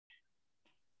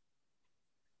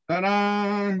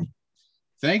Ta-da!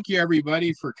 Thank you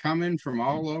everybody for coming from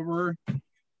all over.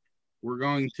 We're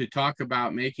going to talk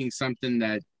about making something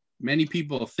that many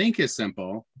people think is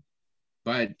simple,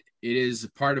 but it is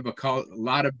part of a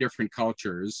lot of different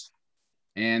cultures,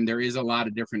 and there is a lot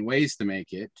of different ways to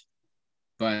make it.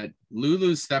 But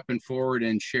Lulu's stepping forward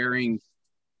and sharing,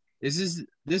 this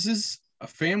is a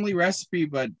family recipe,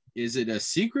 but is it a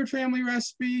secret family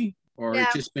recipe, or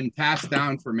it's just been passed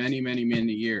down for many, many,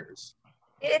 many years?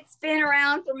 It's been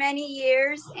around for many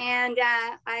years, and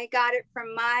I got it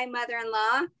from my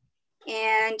mother-in-law,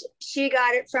 and she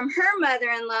got it from her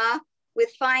mother-in-law with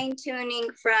fine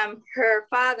tuning from her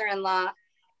father-in-law.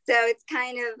 So it's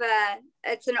kind of,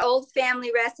 it's an old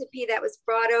family recipe that was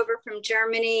brought over from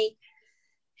Germany,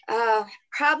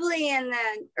 probably in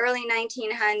the early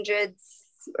 1900s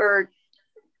or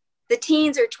the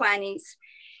teens or 20s.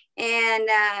 And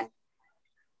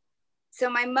so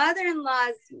my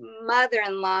mother-in-law's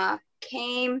mother-in-law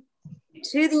came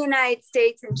to the United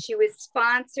States, and she was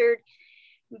sponsored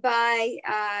by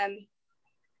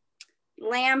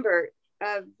Lambert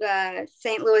of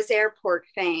St. Louis Airport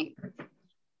fame.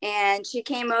 And she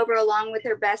came over along with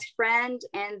her best friend,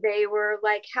 and they were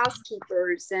like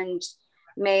housekeepers and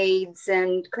maids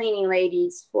and cleaning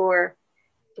ladies for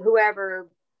whoever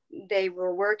they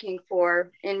were working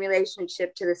for in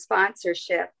relationship to the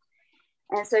sponsorship.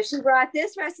 And so she brought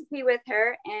this recipe with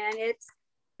her, and it's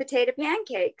potato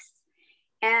pancakes.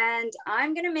 And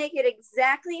I'm going to make it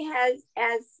exactly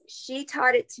as she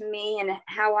taught it to me and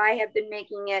how I have been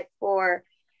making it for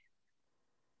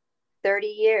 30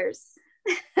 years.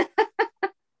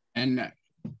 And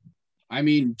I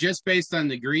mean, just based on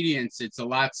the ingredients, it's a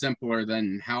lot simpler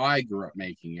than how I grew up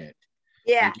making it.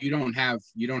 Yeah. Like you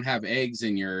don't have eggs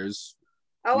in yours.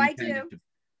 Oh, I do.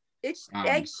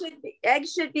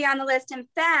 Eggs should be on the list. In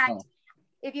fact,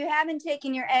 if you haven't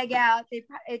taken your egg out,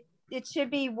 it should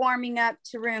be warming up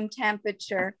to room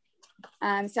temperature. So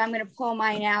I'm going to pull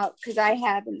mine out because I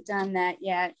haven't done that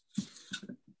yet.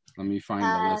 Let me find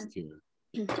the list here.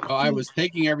 Well, I was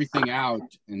taking everything out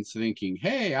and thinking,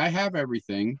 hey, I have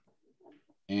everything.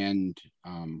 And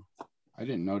I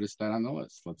didn't notice that on the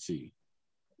list. Let's see.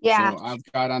 Yeah. So I've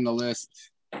got on the list.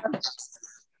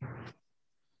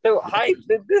 So hi,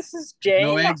 this is Jane.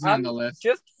 No eggs on the list.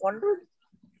 Just wondering.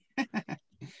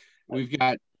 We've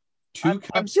got 2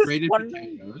 cups grated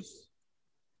potatoes.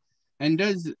 And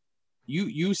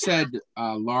you said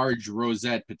large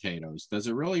rosette potatoes. Does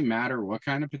it really matter what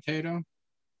kind of potato?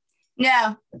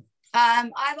 No.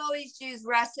 I've always used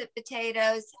russet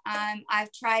potatoes.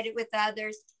 I've tried it with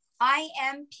others. I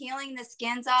am peeling the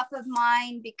skins off of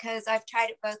mine because I've tried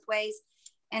it both ways,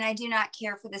 and I do not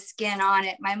care for the skin on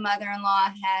it. My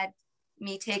mother-in-law had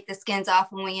me take the skins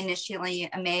off when we initially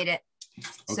made it.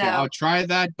 Okay, so I'll try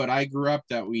that, but I grew up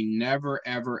that we never,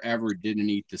 ever, ever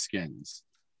didn't eat the skins.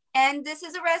 And this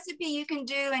is a recipe you can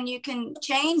do, and you can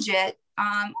change it.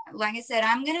 Like I said,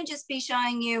 I'm going to just be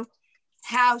showing you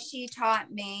how she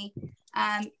taught me.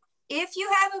 If you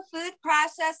have a food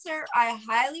processor, I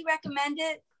highly recommend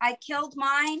it. I killed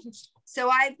mine, so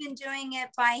I've been doing it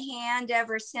by hand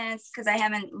ever since because I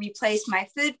haven't replaced my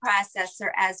food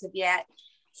processor as of yet.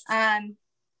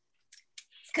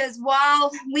 Because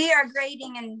while we are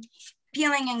grating and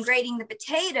peeling and grating the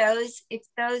potatoes, if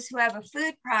those who have a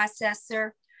food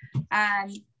processor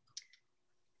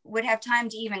would have time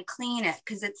to even clean it,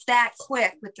 because it's that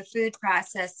quick with the food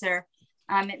processor.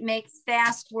 It makes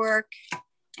fast work,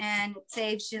 and it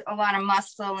saves you a lot of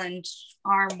muscle and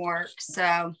arm work.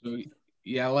 So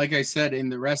yeah, like I said, in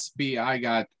the recipe I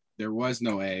got, there was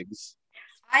no eggs.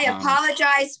 I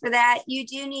apologize for that. You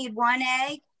do need 1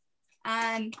 egg.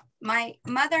 My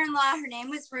mother-in-law, her name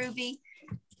was Ruby,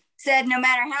 said no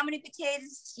matter how many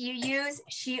potatoes you use,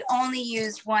 she only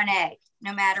used 1 egg,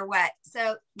 no matter what.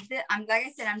 So like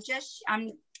I said, I'm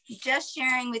just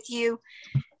sharing with you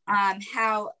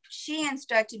how she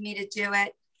instructed me to do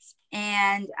it.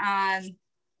 And how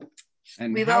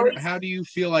do you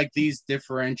feel like these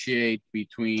differentiate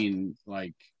between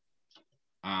like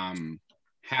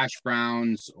hash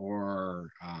browns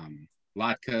or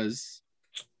latkes?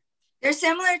 They're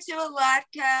similar to a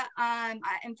latke.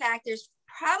 In fact, there's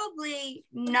probably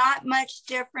not much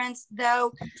difference,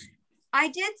 though. I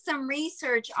did some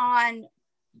research on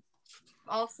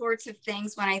all sorts of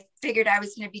things when I figured I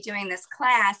was going to be doing this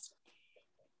class.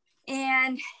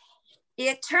 And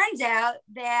it turns out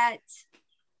that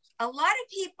a lot of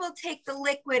people take the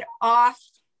liquid off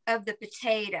of the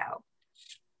potato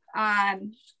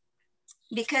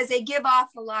because they give off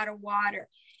a lot of water.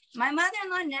 My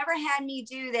mother-in-law never had me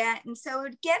do that, and so it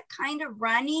would get kind of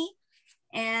runny.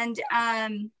 And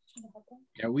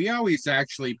yeah, we always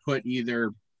actually put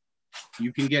either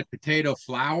you can get potato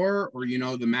flour or, you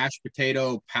know, the mashed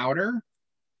potato powder.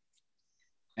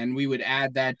 And we would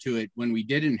add that to it when we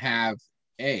didn't have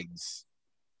eggs.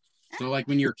 So like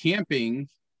when you're camping,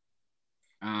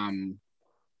 you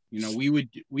know, we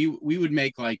would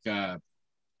make like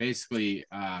basically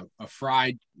a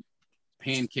fried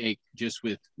pancake just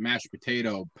with mashed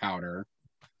potato powder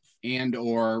and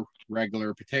or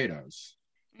regular potatoes.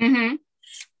 Mm-hmm.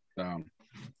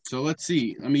 So let's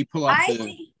see. Let me pull up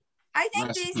I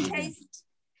think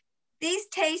these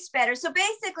taste better. So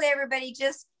basically, everybody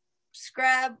just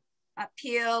scrub,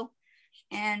 peel,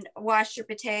 and wash your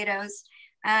potatoes.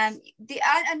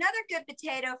 Another good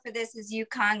potato for this is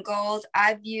Yukon Gold.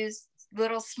 I've used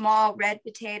little small red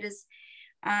potatoes.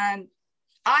 I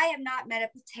have not met a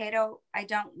potato I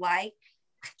don't like.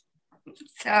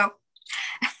 So,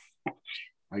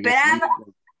 but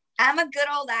I'm a good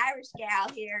old Irish gal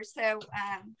here. So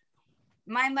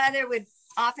my mother would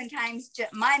oftentimes,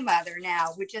 my mother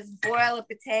now would just boil a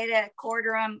potato,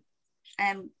 quarter them,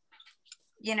 and,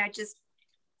 you know, just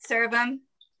serve them.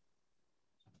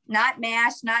 Not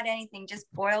mashed, not anything,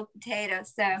 just boiled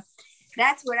potatoes. So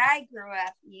that's what I grew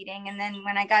up eating. And then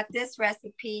when I got this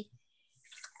recipe,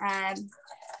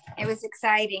 it was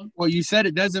exciting. Well, you said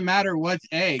it doesn't matter what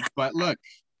egg, but look,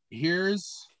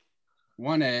 here's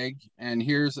one egg and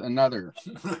here's another.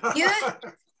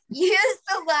 Use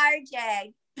the large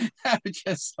egg.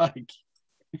 Just like,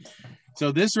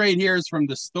 so this right here is from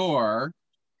the store,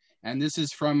 and this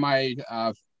is from my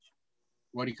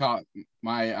what do you call it?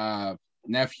 My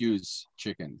nephew's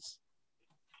chickens.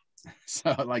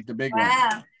 So like the big one.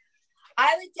 Wow.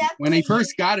 I would definitely. When he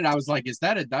first got it, I was like, "Is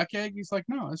that a duck egg?" He's like,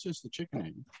 "No, it's just a chicken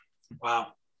egg."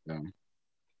 Wow. So,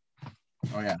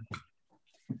 oh yeah.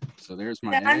 So there's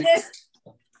my egg. I'm just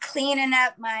cleaning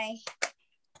up my.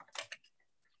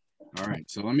 All right,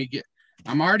 so let me get.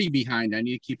 I'm already behind. I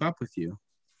need to keep up with you.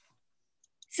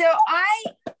 So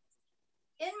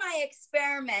in my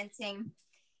experimenting,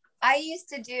 I used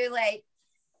to do like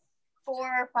 4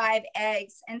 or 5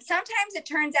 eggs, and sometimes it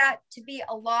turns out to be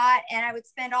a lot, and I would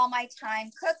spend all my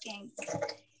time cooking.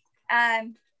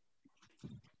 I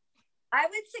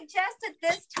would suggest at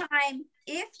this time,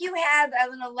 if you have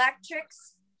an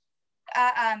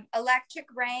electric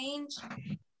range,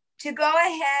 to go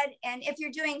ahead, and if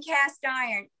you're doing cast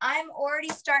iron, I'm already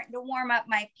starting to warm up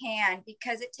my pan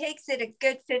because it takes it a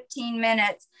good 15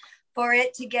 minutes for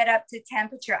it to get up to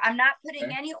temperature. I'm not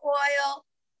putting any oil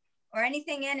or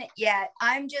anything in it yet.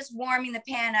 I'm just warming the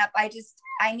pan up. I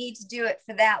need to do it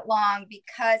for that long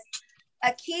because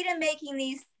a key to making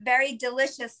these very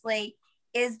deliciously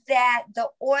is that the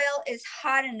oil is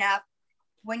hot enough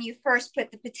when you first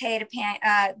put the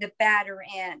the batter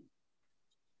in.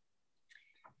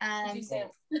 I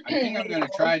think I'm going to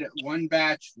try one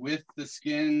batch with the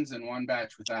skins and one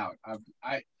batch without.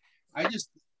 I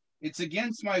just, it's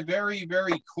against my very,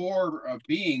 very core of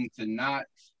being to not,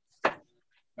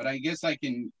 but I guess I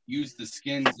can use the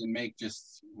skins and make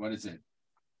just, what is it?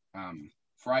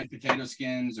 Fried potato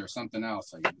skins or something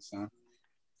else, I guess, huh?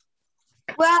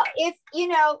 Well, if, you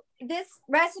know, this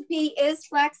recipe is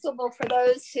flexible for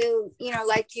those who, you know,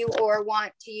 like you or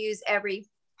want to use every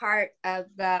part of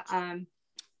the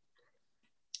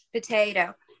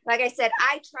potato. Like I said,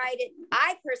 I tried it.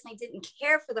 I personally didn't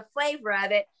care for the flavor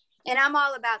of it, and I'm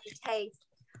all about the taste.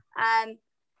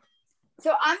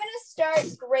 So I'm going to start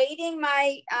grating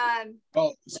my...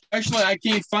 Well, especially I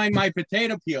can't find my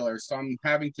potato peeler, so I'm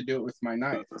having to do it with my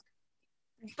knife.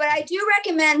 But I do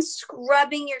recommend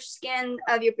scrubbing your skin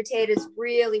of your potatoes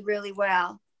really, really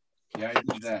well. Yeah, I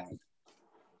did that.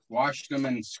 Washed them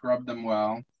and scrubbed them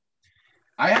well.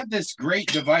 I have this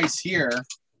great device here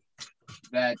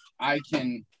that I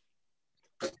can,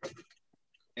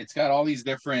 it's got all these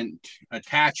different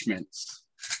attachments.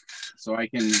 So I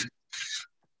can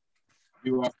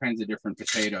do all kinds of different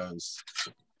potatoes.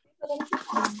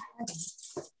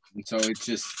 And so it's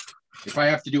just, if I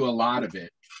have to do a lot of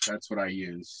it, that's what I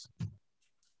use.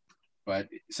 But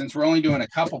since we're only doing a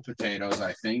couple potatoes,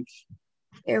 I think.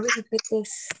 Here, we can put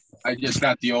this. I just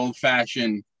got the old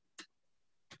fashioned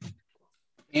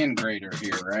hand grater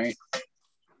here, right?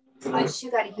 You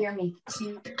got to hear me.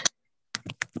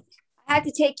 I had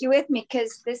to take you with me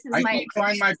because this is I can't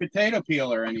find my potato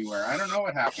peeler anywhere. I don't know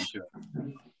what happened to it.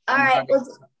 All right,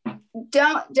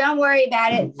 well, don't worry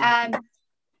about it.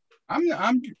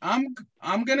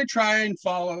 I'm gonna try and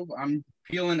follow. I'm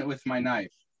peeling it with my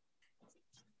knife.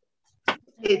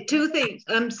 Two things.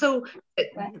 So,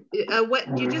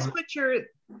 what you just put your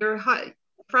hot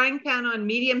frying pan on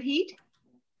medium heat?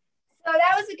 So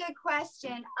that was a good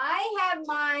question. I have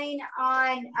mine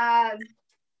on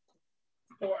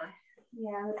 4.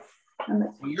 Yeah.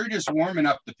 Well, you're just warming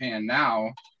up the pan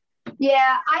now.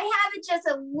 Yeah, I have it just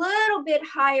a little bit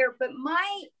higher, but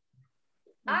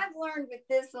I've learned with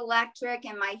this electric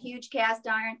and my huge cast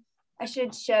iron, I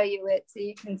should show you it so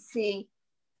you can see.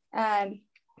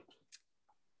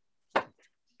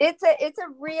 It's a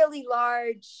really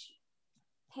large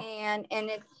pan,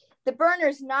 and the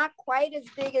burner's not quite as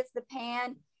big as the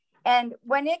pan. And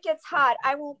when it gets hot,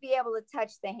 I won't be able to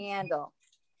touch the handle.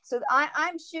 So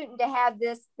I'm shooting to have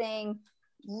this thing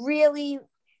really,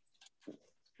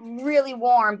 really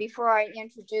warm before I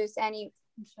introduce any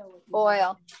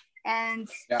oil. And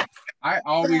yeah, I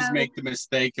always make the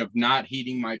mistake of not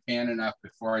heating my pan enough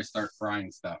before I start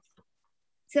frying stuff.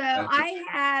 So I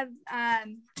have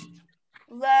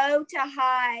low to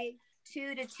high,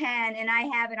 2 to 10, and I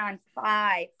have it on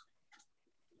 5.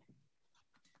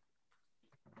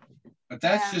 But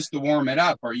that's just to warm it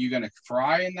up. Are you going to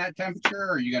fry in that temperature,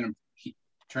 or are you going to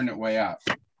turn it way up?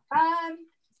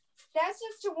 That's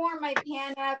just to warm my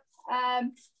pan up.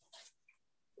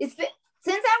 It's been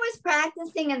since I was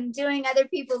practicing and doing other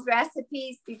people's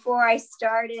recipes before I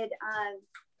started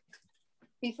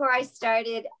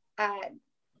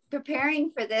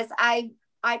preparing for this. I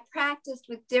practiced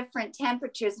with different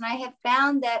temperatures, and I have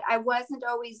found that I wasn't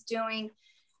always doing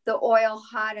the oil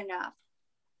hot enough.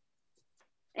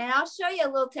 And I'll show you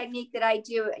a little technique that I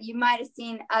do. You might have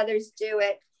seen others do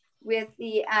it with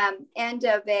the end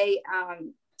of a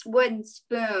wooden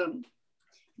spoon.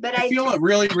 But I feel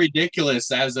really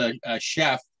ridiculous as a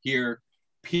chef here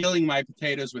peeling my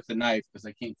potatoes with a knife because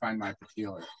I can't find my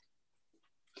peeler.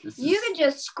 You can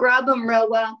just scrub them real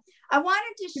well. I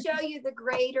wanted to show you the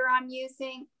grater I'm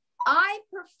using. I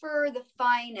prefer the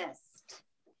finest.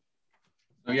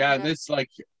 So yeah,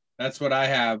 that's what I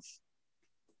have.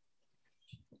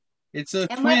 It's a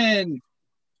twin.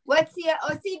 What's the,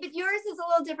 see, but yours is a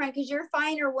little different because your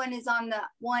finer one is on the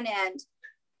one end.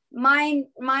 Mine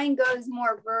goes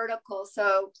more vertical,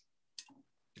 so.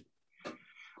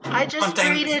 I just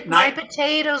grated my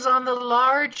potatoes on the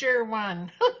larger one.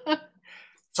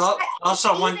 So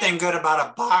also one thing good about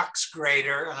a box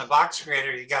grater, on a box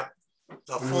grater, you got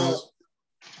the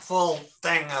full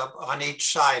thing on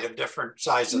each side of different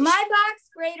sizes. My box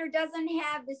grater doesn't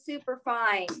have the super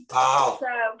fine. Oh.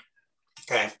 So.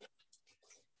 Okay.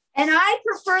 And I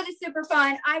prefer the super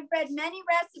fine. I've read many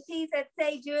recipes that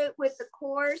say do it with the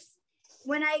coarse.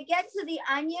 When I get to the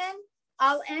onion,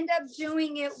 I'll end up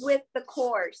doing it with the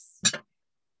coarse.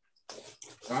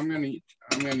 So I'm gonna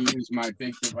use my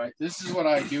big device. This is what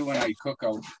I do when I cook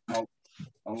a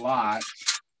lot.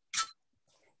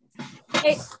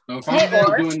 Hey, so if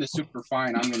I'm doing the super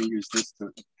fine, I'm gonna use this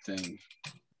thing.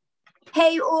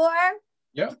 Hey, Or.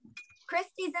 Yep.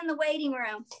 Christy's in the waiting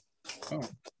room. Oh.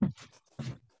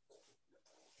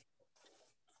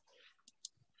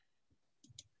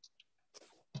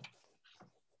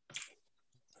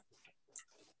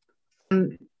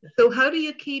 So how do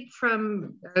you keep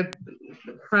from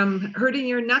hurting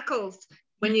your knuckles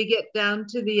when you get down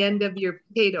to the end of your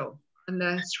potato on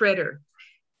the shredder?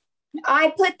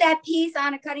 I put that piece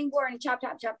on a cutting board and chop,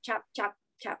 chop, chop, chop, chop,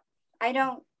 chop. I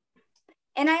don't,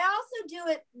 and I also do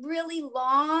it really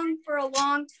long for a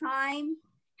long time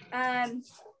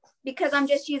because I'm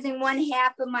just using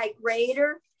 1/2 of my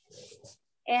grater,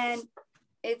 and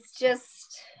it's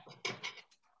just,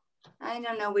 I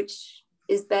don't know which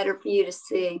is better for you to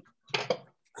see.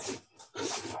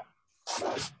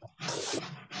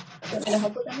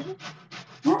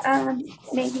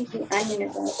 Maybe the onion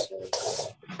is actually.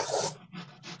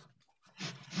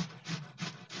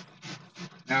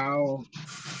 Now,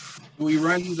 we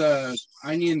run the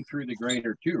onion through the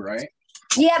grater too, right?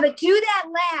 Yeah, but do that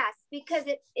last because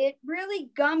it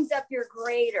really gums up your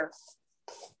grater.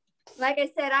 Like I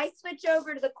said, I switch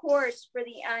over to the coarse for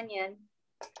the onion.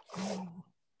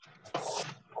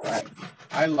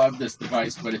 I love this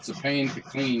device, but it's a pain to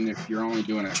clean if you're only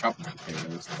doing a couple of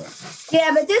potatoes. But.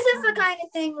 Yeah, but this is the kind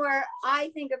of thing where I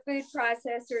think a food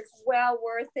processor is well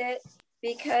worth it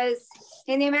because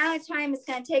in the amount of time it's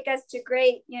going to take us to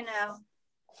grate,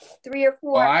 3 or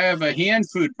 4. Well, I have a hand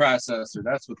food processor.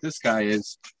 That's what this guy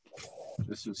is.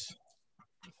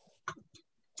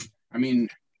 I mean,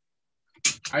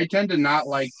 I tend to not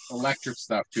like electric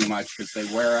stuff too much because they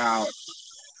wear out.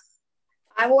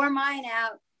 I wore mine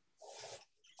out.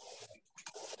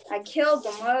 I killed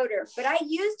the motor, but I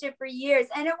used it for years,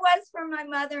 and it was from my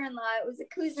mother-in-law. It was a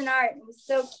Cuisinart. It was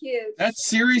so cute. That's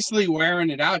seriously wearing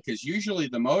it out because usually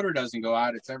the motor doesn't go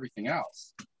out; it's everything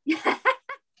else. I had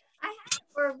it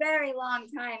for a very long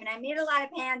time, and I made a lot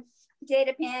of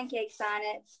potato pancakes on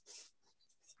it.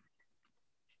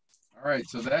 All right,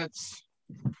 so that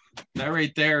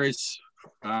right there is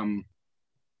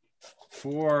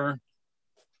four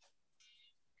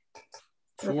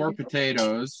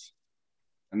potatoes.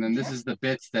 And then this is the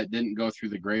bits that didn't go through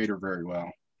the grater very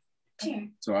well.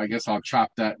 So I guess I'll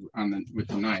chop that with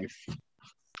the knife.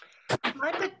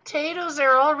 My potatoes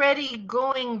are already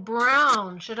going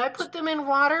brown. Should I put them in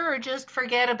water or just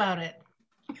forget about it?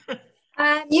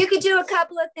 You could do a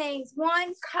couple of things.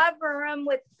 One, cover them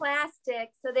with plastic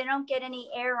so they don't get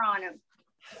any air on them.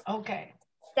 Okay.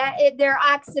 They're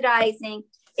oxidizing.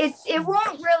 It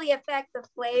won't really affect the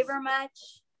flavor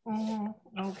much.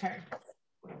 Okay.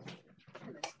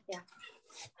 Yeah.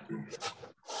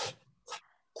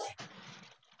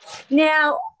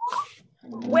 Now,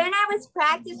 when I was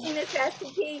practicing this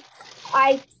recipe,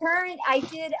 I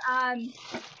did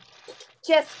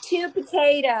just 2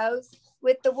 potatoes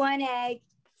with the 1 egg,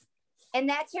 and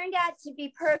that turned out to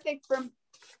be perfect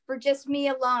for just me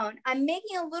alone. I'm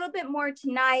making a little bit more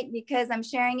tonight because I'm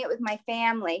sharing it with my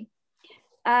family.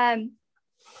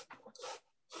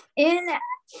 In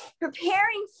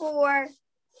preparing for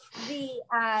the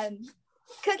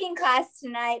cooking class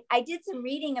tonight, I did some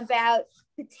reading about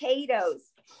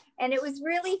potatoes, and it was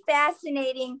really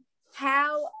fascinating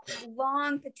how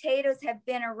long potatoes have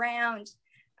been around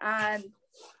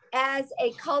as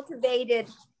a cultivated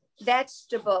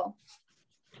vegetable.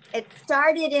 It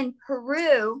started in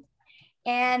Peru,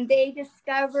 and they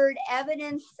discovered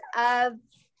evidence of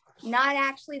not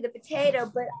actually the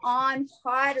potato, but on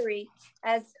pottery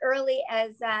as early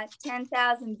as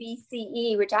 10,000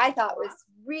 BCE, which I thought was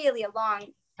really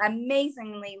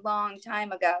amazingly long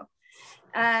time ago.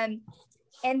 And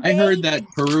I heard that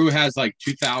Peru has like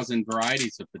 2,000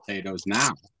 varieties of potatoes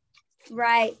now.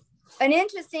 Right. An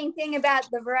interesting thing about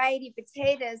the variety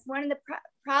potatoes, one of the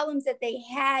problems that they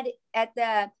had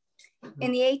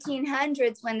in the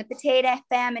 1800s when the potato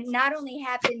famine not only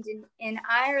happened in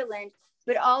Ireland,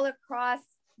 but all across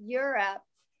Europe,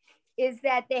 is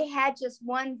that they had just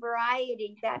one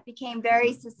variety that became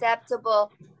very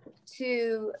susceptible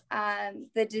to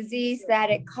the disease that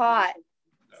it caught.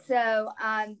 So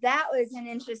that was an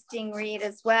interesting read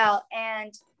as well.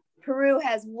 And Peru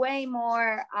has way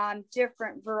more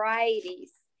different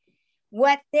varieties.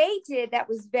 What they did that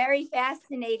was very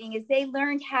fascinating is they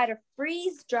learned how to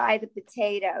freeze dry the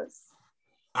potatoes.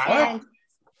 And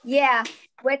yeah,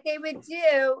 what they would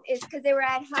do is, because they were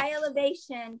at high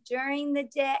elevation during the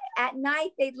day, at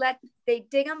night they'd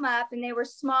dig them up, and they were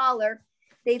smaller.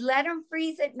 They'd let them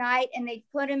freeze at night, and they'd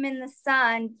put them in the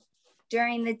sun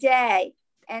during the day.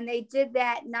 And they did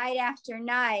that night after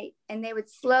night, and they would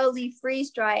slowly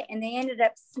freeze dry, and they ended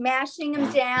up smashing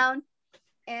them down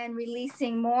and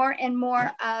releasing more and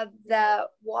more of the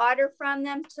water from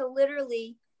them till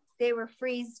literally they were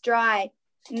freeze dry.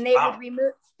 And they would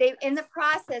remove, in the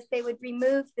process, they would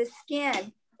remove the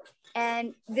skin.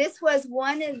 And this was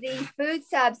one of the food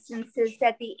substances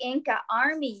that the Inca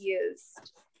army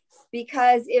used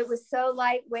because it was so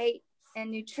lightweight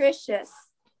and nutritious.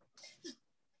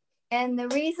 And the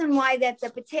reason why that the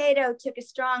potato took a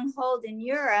strong hold in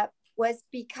Europe was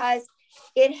because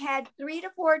it had 3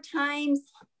 to 4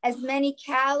 times as many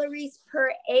calories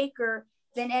per acre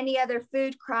than any other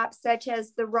food crop, such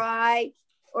as the rye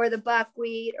or the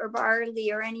buckwheat or barley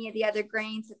or any of the other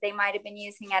grains that they might have been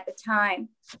using at the time.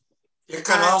 You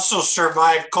can also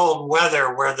survive cold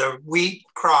weather where the wheat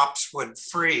crops would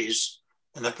freeze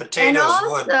and the potatoes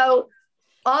would.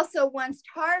 Also, once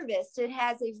harvested, it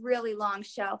has a really long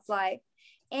shelf life,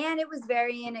 and it was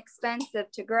very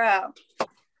inexpensive to grow.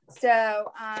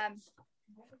 So,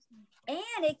 and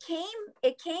it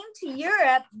came to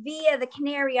Europe via the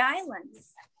Canary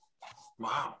Islands.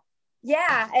 Wow.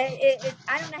 Yeah,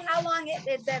 I don't know how long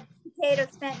the potato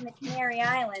spent in the Canary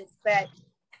Islands, but.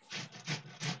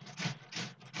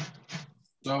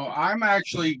 So I'm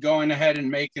actually going ahead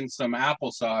and making some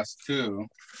applesauce too.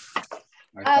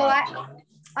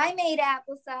 I made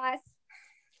applesauce.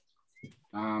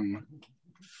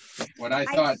 What I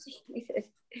thought,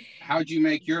 how'd you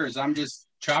make yours? I'm just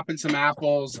chopping some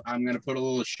apples. I'm going to put a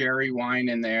little sherry wine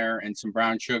in there and some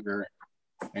brown sugar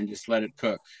and just let it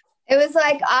cook. It was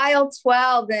like aisle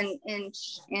 12 in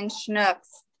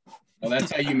Schnucks. Oh,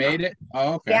 that's how you made it?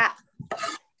 Oh, okay. Yeah.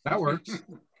 That works.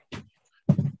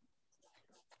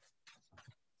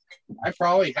 I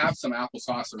probably have some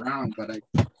applesauce around, but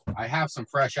I have some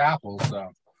fresh apples,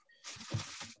 so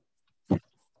I'm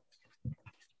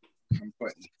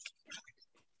putting.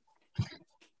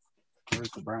 Where's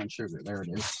the brown sugar? There it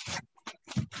is.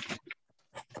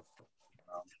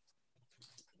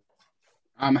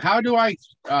 How do I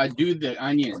do the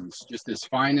onions? Just as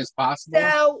fine as possible?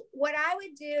 So what I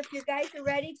would do, if you guys are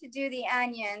ready to do the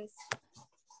onions,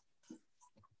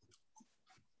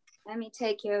 let me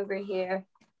take you over here.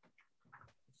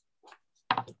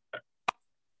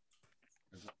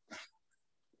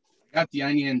 got the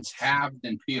onions halved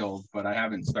and peeled, but I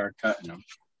haven't started cutting them.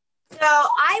 So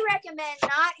I recommend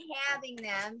not having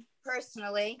them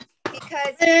personally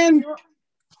because. And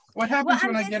what happens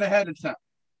when I get ahead of time?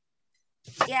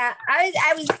 Yeah,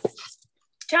 I was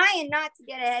trying not to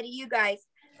get ahead of you guys.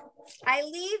 I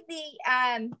leave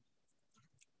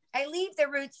the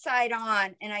root side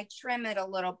on and I trim it a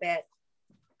little bit.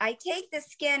 I take the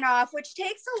skin off, which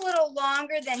takes a little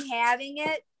longer than having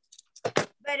it,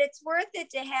 but it's worth it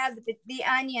to have the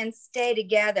onions stay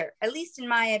together, at least in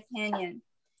my opinion.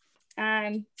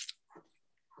 The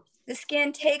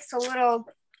skin takes a little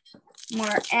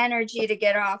more energy to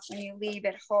get off when you leave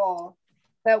it whole,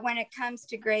 but when it comes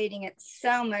to grating, it's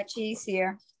so much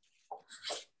easier.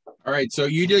 All right, so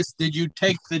did you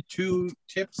take the 2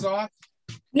 tips off?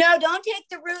 No, don't take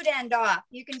the root end off.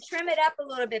 You can trim it up a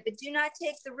little bit, but do not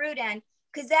take the root end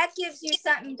because that gives you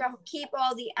something to keep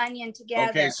all the onion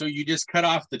together. Okay, so you just cut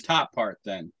off the top part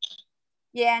then.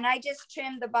 Yeah, and I just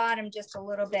trimmed the bottom just a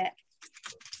little bit.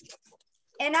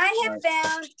 And I have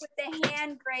found with the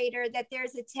hand grater that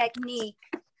there's a technique.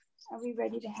 Are we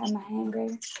ready to have my hand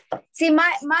grater? See,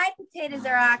 my potatoes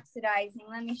are oxidizing.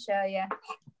 Let me show you.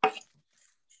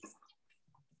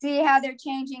 See how they're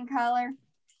changing color?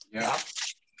 Yeah.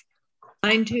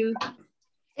 Mine too.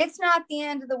 It's not the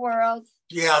end of the world.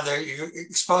 Yeah, you're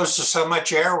exposed to so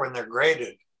much air when they're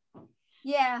grated.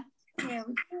 Yeah.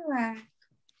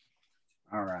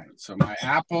 All right, so my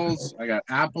apples, I got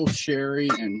apple, sherry,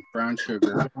 and brown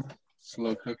sugar.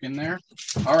 Slow cooking there.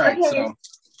 All right, okay. So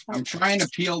I'm trying to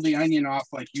peel the onion off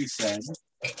like you said.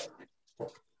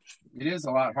 It is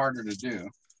a lot harder to do.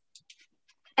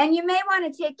 And you may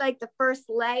want to take like the first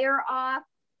layer off.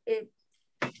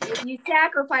 You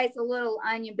sacrifice a little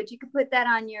onion, but you could put that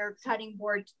on your cutting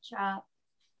board to chop.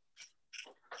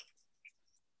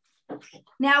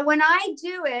 Now, when I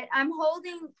do it, I'm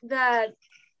holding the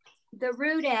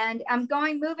root end. I'm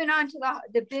moving on to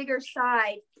the bigger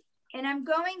side, and I'm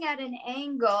going at an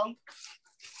angle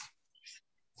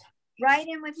right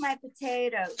in with my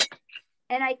potatoes.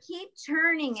 And I keep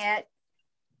turning it.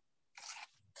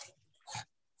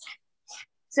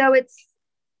 So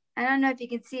I don't know if you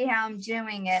can see how I'm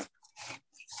doing it.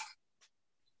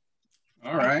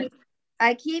 All right.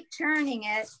 I keep turning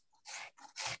it.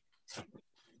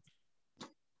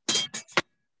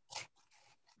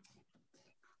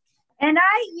 And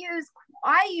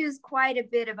I use quite a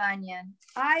bit of onion.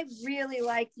 I really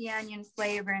like the onion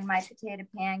flavor in my potato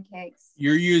pancakes.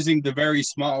 You're using the very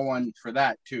small one for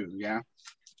that too, yeah?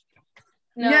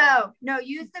 No,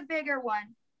 use the bigger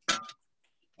one.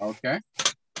 Okay.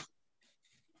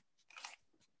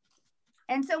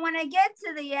 And so when I get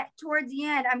to towards the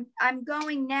end, I'm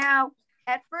going now.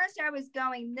 At first I was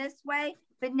going this way,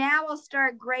 but now I'll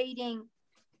start grating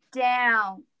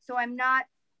down. So I'm not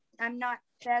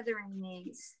feathering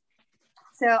these.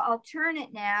 So I'll turn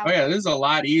it now. Oh yeah, this is a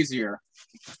lot easier.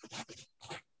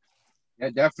 Yeah,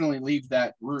 definitely leave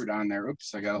that root on there.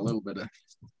 Oops, I got a little bit of.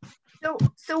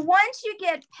 So once you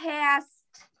get past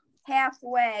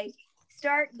halfway,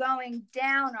 start going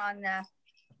down on the.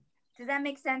 Does that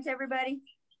make sense, everybody?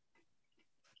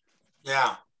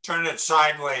 Yeah, turn it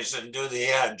sideways and do the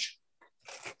edge.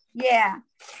 Yeah.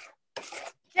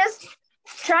 Just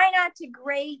try not to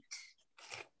grate.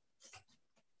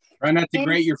 Try not to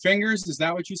grate your fingers. Is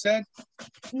that what you said?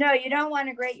 No, you don't want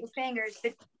to grate your fingers.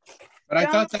 But I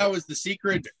thought that was the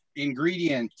secret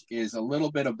ingredient is a little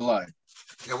bit of blood.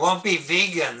 It won't be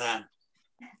vegan then.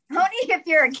 Only if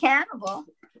you're a cannibal.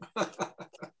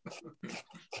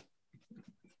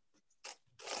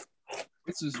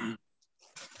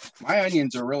 My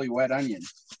onions are really wet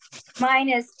onions. Mine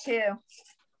is too.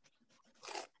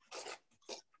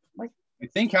 I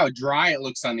think how dry it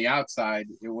looks on the outside,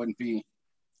 it wouldn't be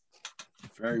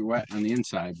very wet on the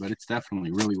inside, but it's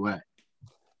definitely really wet.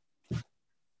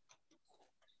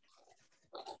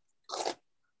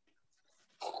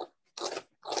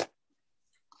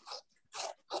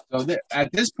 So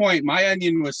at this point, my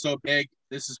onion was so big,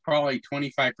 this is probably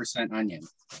 25% onion.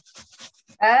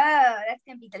 Oh, that's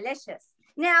going to be delicious.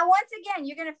 Now, once again,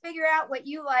 you're going to figure out what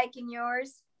you like in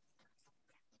yours.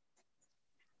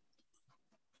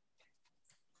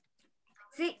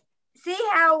 See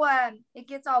how it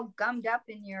gets all gummed up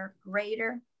in your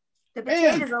grater? The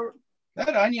potatoes are...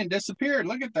 That onion disappeared.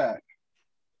 Look at that.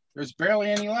 There's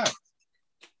barely any left.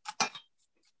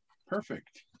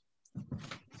 Perfect.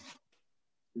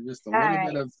 Just a little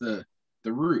bit of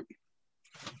the root.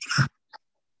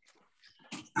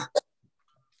 All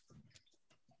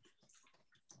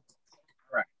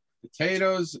right,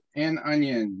 potatoes and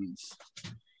onions.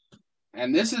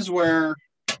 And this is where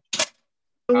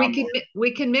So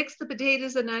we can mix the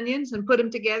potatoes and onions and put them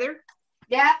together?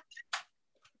 Yeah.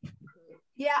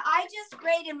 Yeah, I just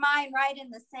grated mine right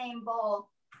in the same bowl.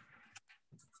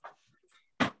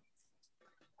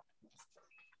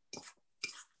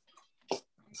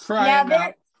 Crying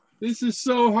now. This is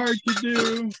so hard to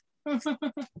do.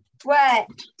 What?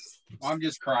 I'm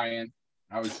just crying.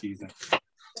 I was teasing.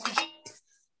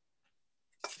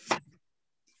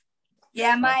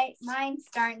 Yeah, mine's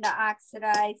starting to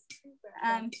oxidize.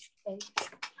 Egg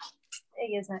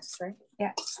is next, right?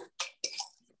 Yeah.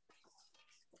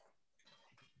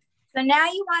 So now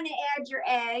you want to add your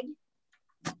egg.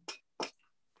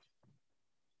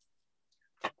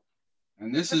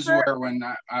 And this is where when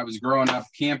I was growing up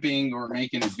camping or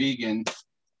making it vegan,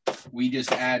 we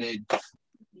just added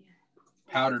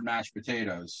powdered mashed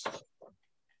potatoes.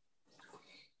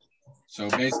 So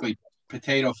basically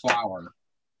potato flour.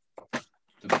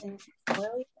 It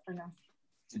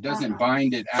doesn't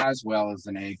bind it as well as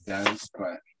an egg does,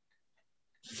 but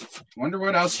wonder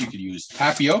what else you could use.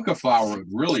 Tapioca flour would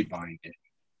really bind it.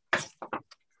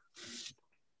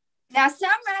 Now some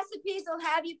recipes will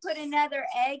have you put another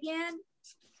egg in,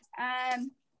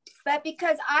 but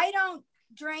because I don't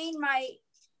drain my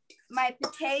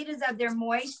potatoes of their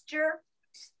moisture,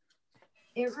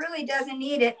 it really doesn't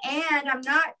need it. And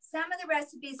some of the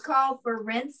recipes call for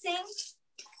rinsing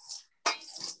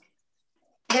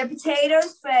their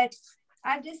potatoes, but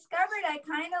I've discovered I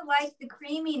kind of like the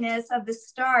creaminess of the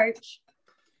starch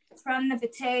from the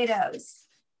potatoes.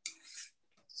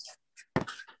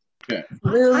 Okay.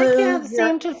 I can't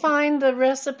seem to find the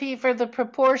recipe for the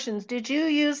proportions. Did you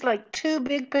use like 2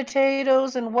 big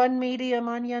potatoes and 1 medium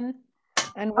onion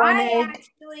and 1 egg?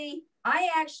 I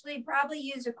actually probably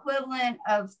use equivalent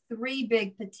of 3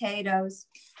 big potatoes.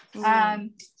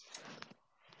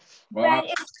 But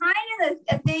it's kind of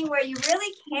a thing where you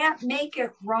really can't make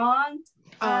it wrong.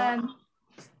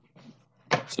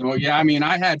 So yeah, I mean,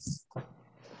 I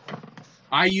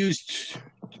used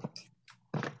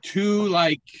 2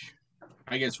 like,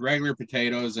 I guess, regular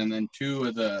potatoes and then 2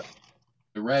 of the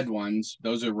red ones.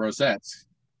 Those are rosettes.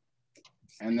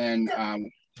 And then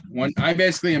I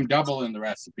basically am doubling the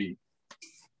recipe.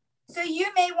 So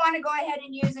you may want to go ahead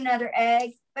and use another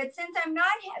egg, but since I'm not,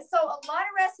 so a lot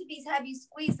of recipes have you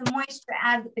squeeze the moisture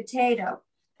out of the potato.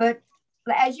 But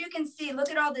as you can see, look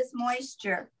at all this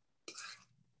moisture.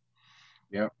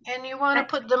 Yep. And you want to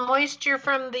put the moisture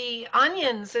from the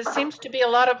onions. There seems to be a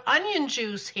lot of onion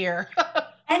juice here.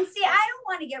 And see, I don't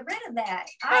want to get rid of that.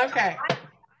 Okay. I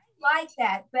like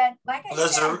that, but like I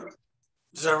said.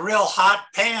 Does a real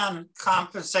hot pan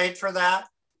compensate for that?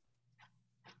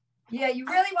 Yeah, you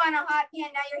really want a hot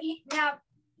pan.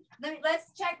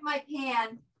 Let's check my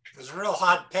pan. Because a real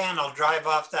hot pan will drive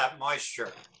off that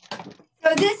moisture. So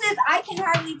I can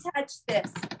hardly touch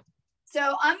this.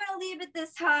 So I'm going to leave it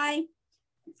this high.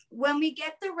 When we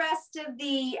get the rest of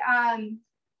the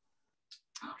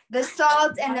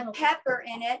salt and the pepper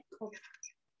in it.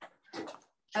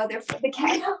 Oh, they're for the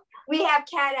cat. We have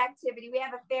cat activity. We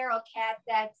have a feral cat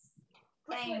that's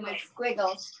playing with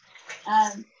squiggles.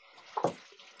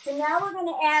 So now we're going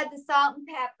to add the salt and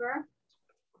pepper.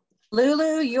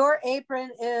 Lulu, your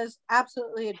apron is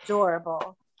absolutely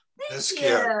adorable. Thank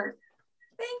you.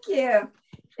 Thank you.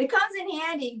 It comes in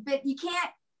handy, but you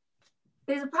can't.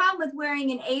 There's a problem with wearing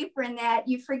an apron that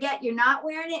you forget you're not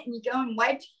wearing it and you go and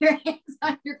wipe your hands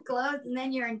on your clothes and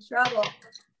then you're in trouble.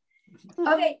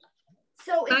 Okay.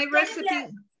 So my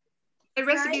recipe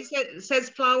says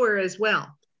flour as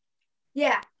well.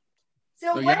 Yeah.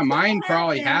 So yeah, mine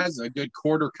probably has a good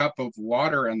 1/4 cup of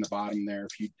water in the bottom there.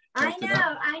 If you I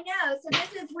know. So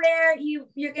this is where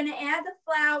you're going to add the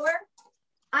flour.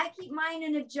 I keep mine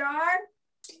in a jar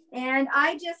and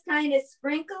I just kind of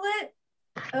sprinkle it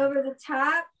over the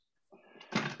top.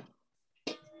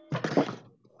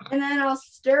 And then I'll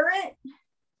stir it.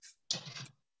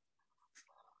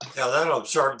 Yeah, that'll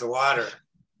absorb the water,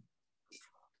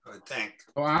 I would think.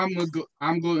 Well,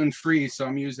 I'm gluten-free, so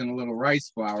I'm using a little rice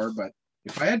flour, but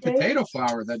if I had potato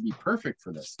flour, that'd be perfect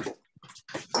for this.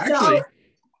 Actually,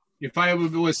 if I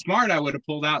was smart, I would have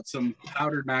pulled out some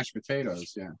powdered mashed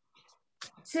potatoes, yeah.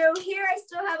 So here I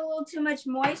still have a little too much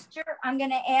moisture. I'm going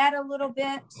to add a little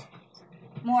bit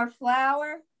more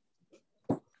flour.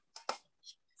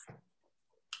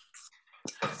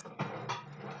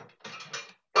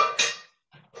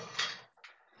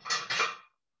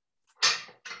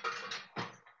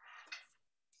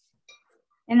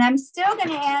 And I'm still going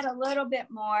to add a little bit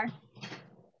more.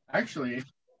 Actually,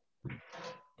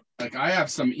 like I have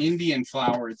some Indian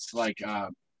flour. It's like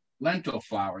lentil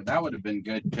flour. That would have been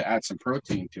good to add some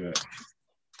protein to it.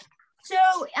 So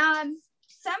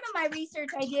some of my research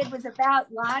I did was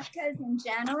about latkes in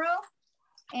general.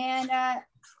 And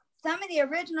some of the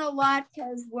original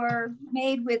latkes were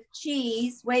made with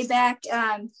cheese way back.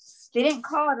 They didn't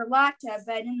call it a latke,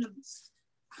 but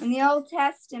in the Old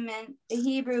Testament, the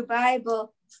Hebrew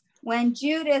Bible, when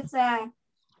Judith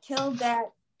killed that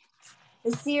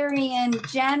Assyrian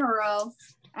general,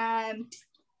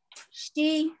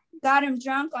 she got him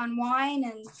drunk on wine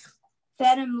and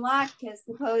fed him latkes,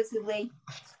 supposedly.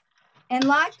 And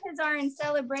latkes are in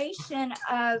celebration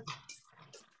of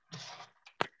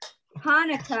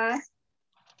Hanukkah,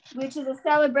 which is a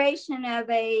celebration of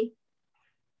a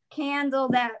candle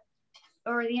that,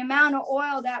 or the amount of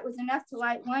oil that was enough to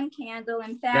light one candle.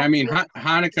 In fact, yeah, I mean,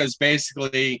 Hanukkah is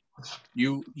basically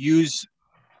you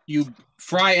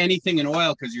fry anything in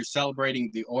oil because you're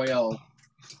celebrating the oil,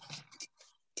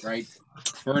 right?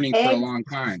 Burning for a long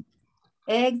time.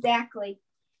 Exactly.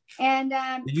 And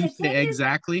did you say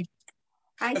exactly?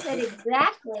 I said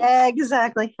exactly.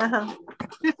 Exactly.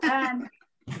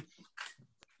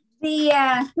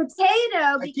 The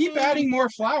potato. I keep adding more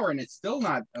flour and it's still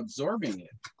not absorbing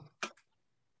it.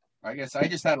 I guess I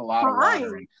just had a lot of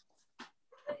water in.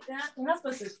 You're not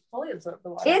supposed to fully absorb the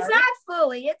water. It's not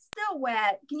fully. It's still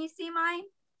wet. Can you see mine?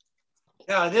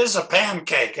 Yeah, it is a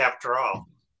pancake after all.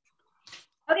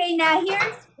 Okay, now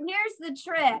here's the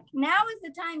trick. Now is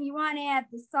the time you want to add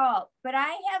the salt. But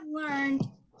I have learned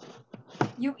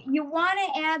you want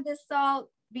to add the salt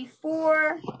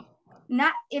before.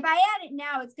 Not if I add it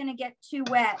now, it's going to get too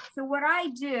wet. So what I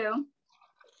do.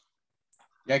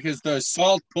 Yeah, because the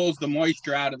salt pulls the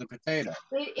moisture out of the potato.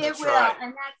 It will, right.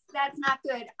 And that's not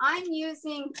good. I'm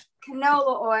using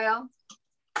canola oil.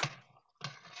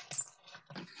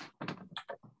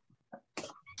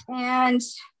 And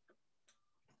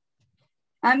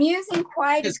I'm using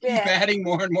quite a bit. Just keep adding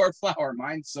more and more flour.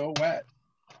 Mine's so wet.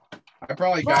 I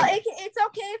probably got it. It's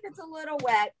okay if it's a little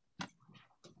wet,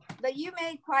 but you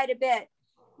made quite a bit.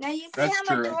 Now you see that's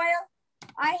how much true. oil?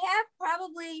 I have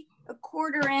probably a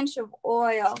 1/4 inch of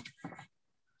oil.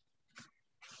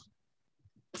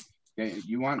 Okay,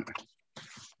 you want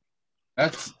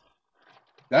that's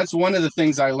one of the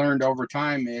things I learned over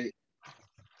time. It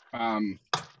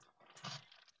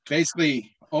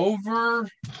basically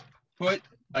put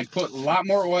a lot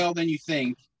more oil than you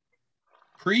think.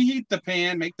 Preheat the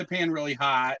pan, make the pan really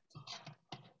hot,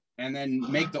 and then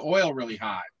make the oil really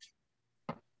hot.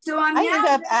 So I end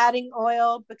up adding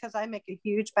oil because I make a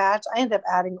huge batch. I end up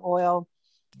adding oil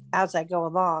as I go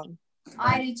along.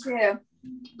 I do too.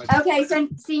 Okay, so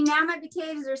see now my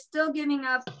potatoes are still giving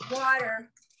up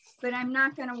water, but I'm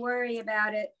not going to worry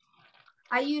about it.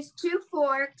 I use 2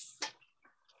 forks.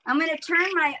 I'm going to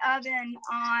turn my oven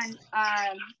on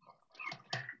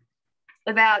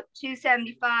about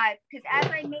 275 because as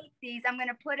I make these, I'm going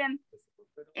to put them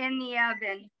in the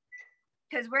oven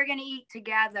because we're going to eat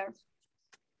together.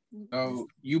 So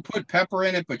you put pepper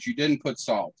in it, but you didn't put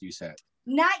salt, you said?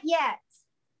 Not yet,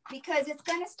 because it's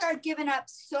going to start giving up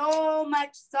so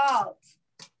much salt.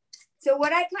 So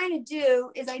what I kind of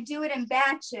do is I do it in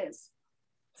batches.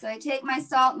 So I take my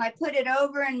salt and I put it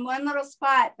over in one little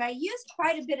spot, but I use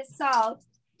quite a bit of salt.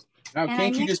 Now,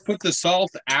 can't you just put the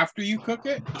salt after you cook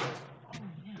it?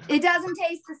 It doesn't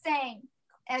taste the same.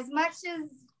 As much as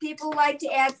people like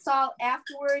to add salt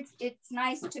afterwards, it's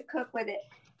nice to cook with it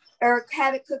or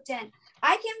have it cooked in.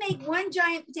 I can make one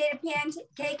giant potato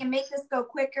pancake and make this go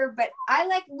quicker, but I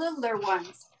like littler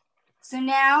ones. So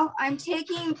now I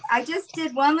just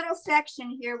did one little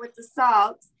section here with the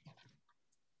salt.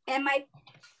 And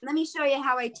let me show you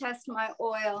how I test my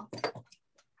oil.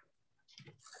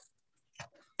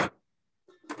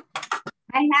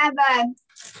 I have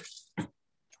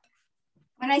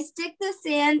when I stick this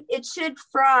in, it should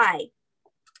fry.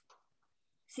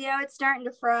 See how it's starting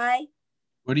to fry?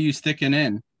 What are you sticking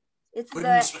in? It's the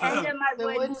end of my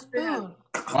wooden spoon.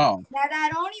 Oh. Now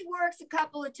that only works a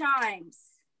couple of times.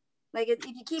 Like if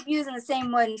you keep using the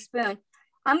same wooden spoon.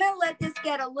 I'm going to let this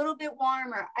get a little bit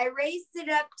warmer. I raised it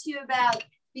up to about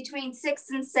between 6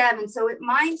 and 7. So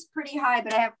mine's pretty high,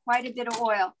 but I have quite a bit of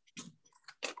oil.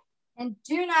 And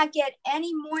do not get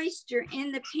any moisture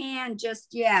in the pan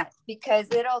just yet because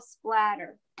it'll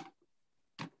splatter.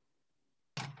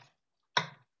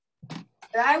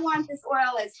 But I want this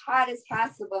oil as hot as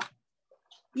possible.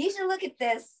 You should look at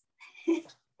this.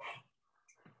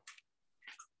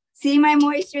 See my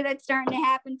moisture that's starting to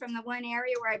happen from the one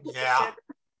area where I put the sugar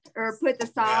or put the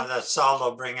salt? Yeah, the salt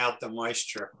will bring out the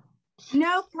moisture.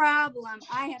 No problem.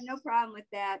 I have no problem with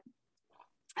that.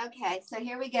 Okay, so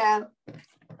here we go.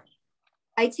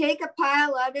 I take a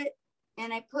pile of it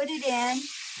and I put it in.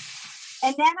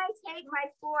 And then I take my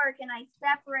fork and I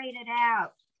separate it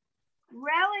out.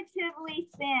 relatively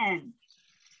thin.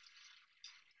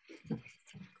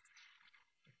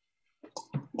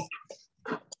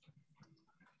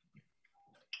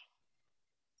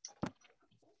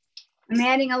 I'm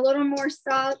adding a little more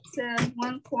salt to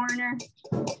one corner,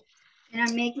 and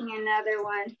I'm making another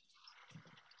one.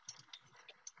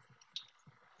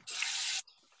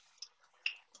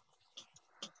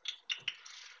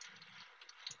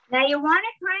 Now you want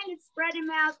to kind of spread them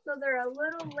out so they're a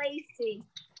little lacy.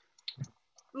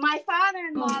 My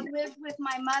father-in-law lived with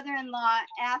my mother-in-law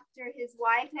after his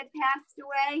wife had passed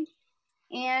away,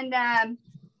 and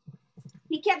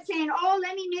he kept saying, "Oh,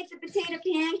 let me make the potato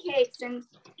pancakes," and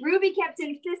Ruby kept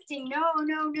insisting, "No,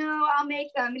 no, no, I'll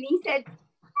make them." And he said,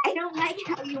 "I don't like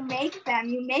how you make them.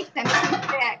 You make them too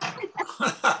thick."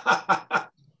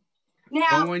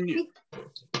 Now, well,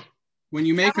 when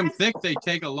you make them thick, they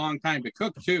take a long time to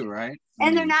cook too, right?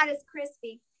 And they're not as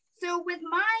crispy. So with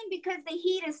mine, because the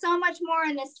heat is so much more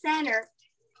in the center,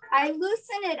 I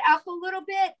loosen it up a little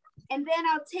bit, and then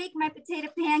I'll take my potato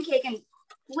pancake and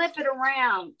flip it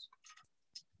around.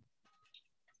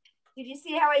 Did you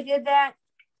see how I did that?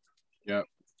 Yep.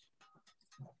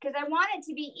 Because I want it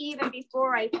to be even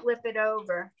before I flip it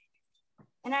over.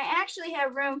 And I actually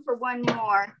have room for one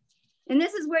more. And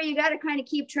this is where you got to kind of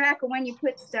keep track of when you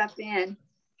put stuff in.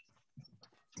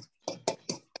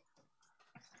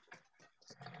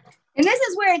 And this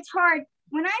is where it's hard.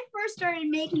 When I first started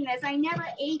making this, I never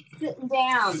ate sitting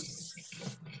down.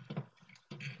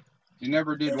 You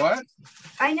never did what?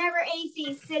 I never ate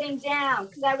these sitting down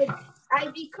because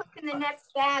I'd be cooking the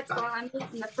next batch while I'm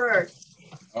eating the first.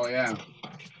 Oh yeah.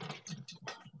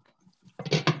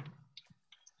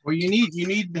 Well, you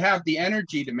need to have the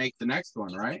energy to make the next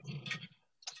one, right?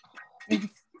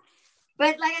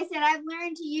 But like I said, I've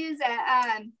learned to use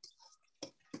a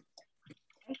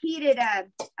heated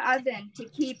oven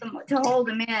to hold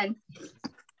them in.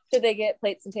 Did they get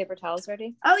plates and paper towels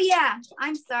ready? Oh yeah,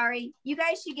 I'm sorry. You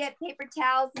guys should get paper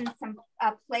towels and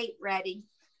a plate ready.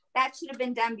 That should have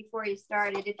been done before you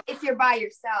started, if you're by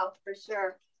yourself, for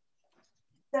sure.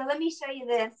 So let me show you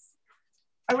this.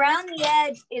 Around the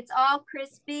edge, it's all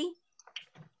crispy,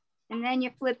 and then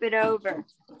you flip it over.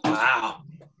 Wow,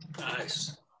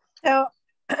 nice. So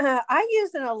I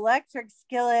use an electric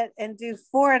skillet and do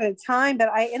 4 at a time, but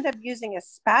I end up using a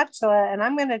spatula, and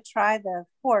I'm going to try the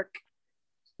fork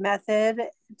method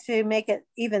to make it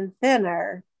even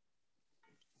thinner.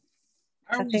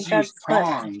 I always use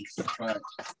tongs, but...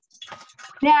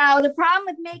 Now, the problem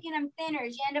with making them thinner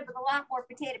is you end up with a lot more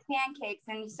potato pancakes,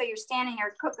 and so you're standing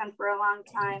there cooking for a long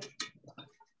time.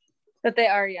 But they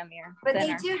are yummier. But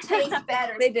thinner. they do taste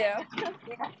better. They do.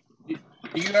 Yeah.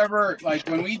 Do you ever, like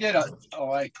when we did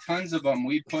like tons of them,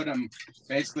 we put them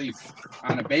basically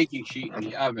on a baking sheet in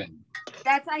the oven?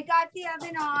 I got the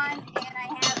oven on, and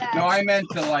I have a... No, I meant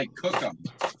to like cook them.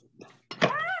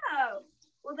 Oh,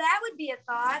 well, that would be a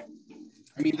thought.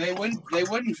 I mean, they wouldn't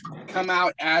come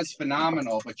out as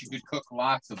phenomenal, but you could cook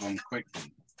lots of them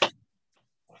quickly.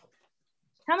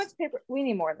 How much paper? We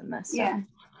need more than this. So. Yeah.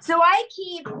 So I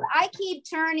keep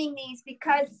turning these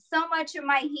because so much of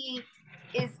my heat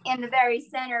is in the very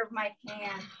center of my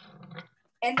pan,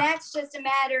 and that's just a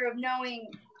matter of knowing,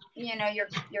 you're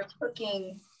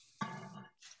cooking.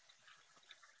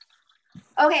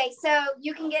 Okay, so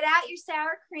you can get out your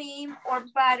sour cream or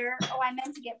butter. Oh, I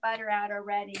meant to get butter out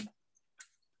already.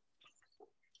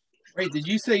 Wait, did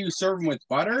you say you serve them with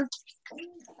butter?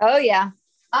 Oh yeah.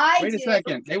 Wait a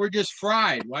second. They were just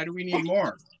fried. Why do we need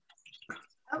more?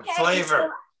 Okay. Flavor.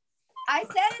 So I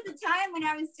said at the time when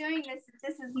I was doing this that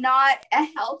this is not a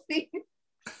healthy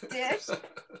dish.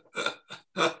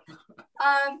 But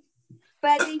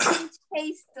they do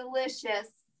taste delicious.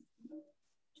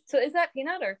 So is that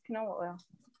peanut or canola oil?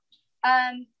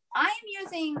 I'm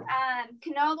using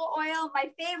canola oil. My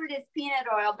favorite is peanut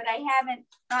oil, but I haven't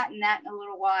gotten that in a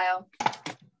little while.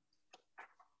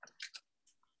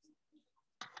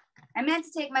 I meant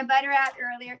to take my butter out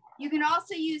earlier. You can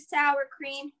also use sour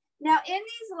cream. Now in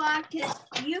these latkes,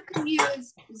 you can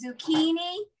use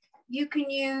zucchini, you can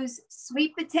use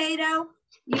sweet potato,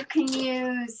 you can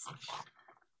use,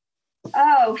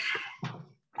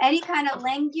 any kind of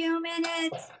legume in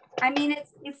it. I mean,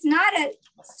 it's not a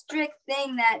strict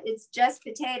thing that it's just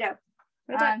potato.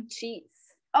 What about cheese?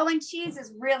 Oh, and cheese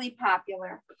is really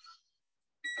popular.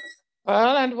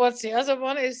 Well, and what's the other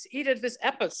one is eat it with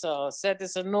applesauce. That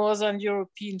is a Northern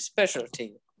European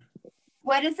specialty.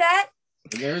 What is that?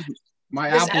 There's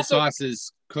my This applesauce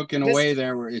is cooking away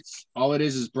there. Where it's all it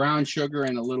is brown sugar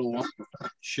and a little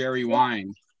sherry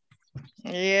wine.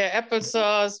 Yeah,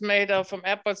 applesauce made from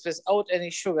apples without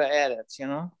any sugar added.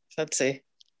 Let's see.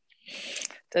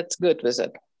 That's good with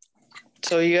it.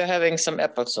 So you're having some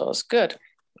applesauce. Good.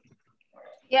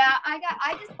 Yeah,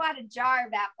 I just bought a jar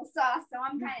of applesauce, so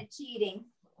I'm kind of cheating.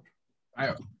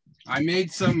 I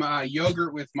made some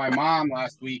yogurt with my mom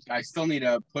last week. I still need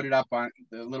to put it up on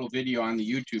the little video on the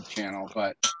YouTube channel,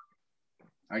 but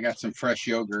I got some fresh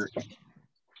yogurt.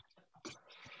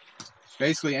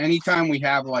 Basically, anytime we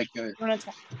have like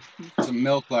some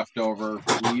milk left over,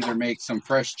 we either make some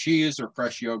fresh cheese or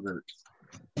fresh yogurt.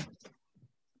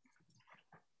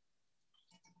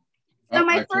 So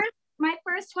my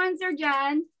first ones are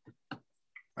done.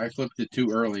 I flipped it too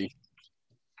early.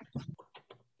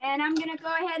 And I'm gonna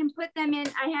go ahead and put them in.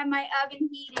 I have my oven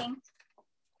heating.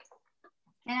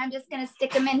 And I'm just gonna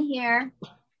stick them in here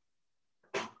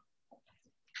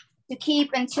to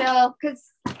keep until,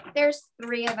 because there's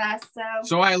 3 of us, so.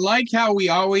 So I like how we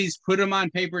always put them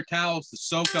on paper towels to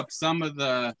soak up some of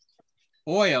the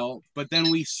oil, but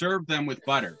then we serve them with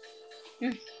butter.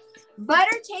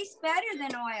 Butter tastes better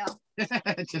than oil.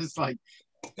 Just like.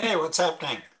 Hey, what's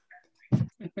happening?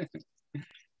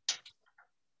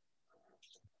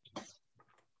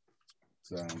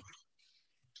 So,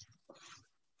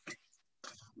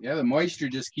 yeah, the moisture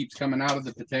just keeps coming out of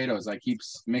the potatoes. I keep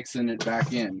mixing it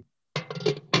back in.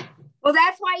 Well,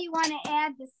 that's why you want to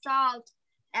add the salt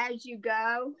as you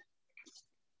go,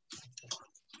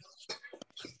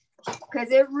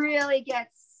 because it really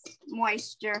gets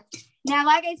moisture. Now,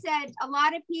 like I said, a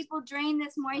lot of people drain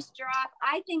this moisture off.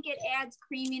 I think it adds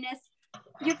creaminess.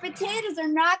 Your potatoes are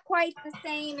not quite the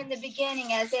same in the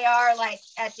beginning as they are like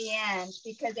at the end,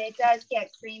 because it does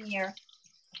get creamier.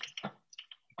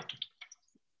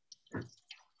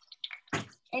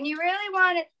 And you really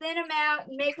want to thin them out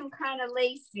and make them kind of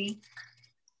lacy.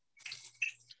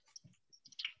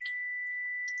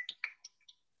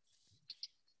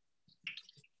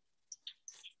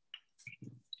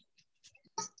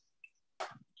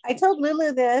 I told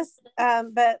Lulu this,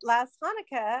 but last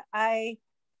Hanukkah, I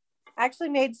actually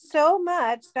made so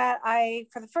much that I,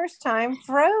 for the first time,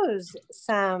 froze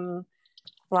some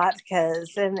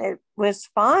latkes, and it was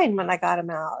fine when I got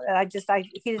them out. And I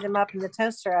heated them up in the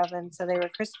toaster oven so they were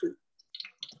crispy.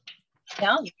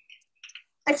 Yum.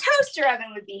 A toaster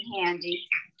oven would be handy.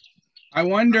 I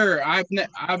wonder, I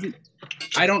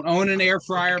don't own an air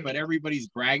fryer, but everybody's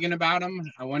bragging about them.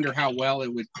 I wonder how well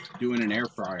it would do in an air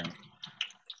fryer.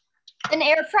 An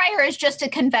air fryer is just a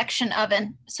convection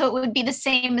oven, so it would be the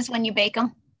same as when you bake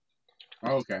them.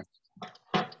 Okay.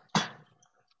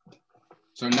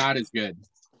 So not as good.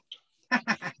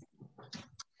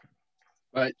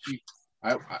 But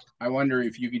I wonder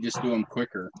if you could just do them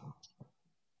quicker.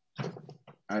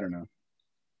 I don't know.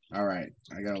 All right,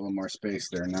 I got a little more space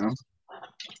there now.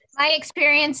 My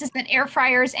experience is that air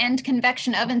fryers and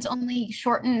convection ovens only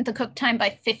shorten the cook time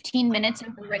by 15 minutes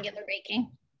over regular baking.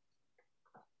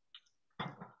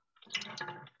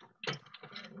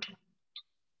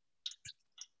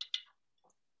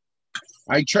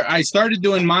 I started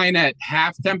doing mine at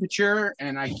half temperature,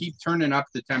 and I keep turning up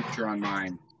the temperature on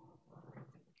mine.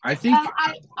 I think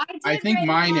I think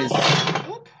mine is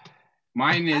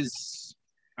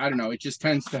I don't know, it just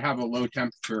tends to have a low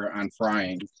temperature on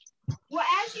frying. Well,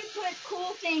 as you put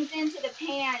cool things into the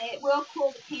pan, it will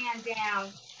cool the pan down.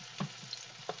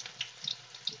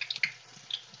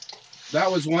 That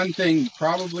was one thing,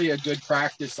 probably a good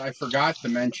practice I forgot to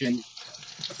mention,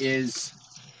 is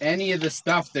any of the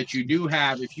stuff that you do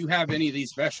have, if you have any of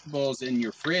these vegetables in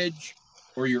your fridge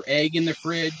or your egg in the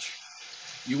fridge,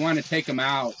 you want to take them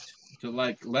out to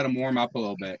like let them warm up a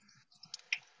little bit.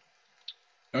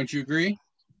 Don't you agree?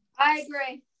 I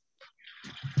agree.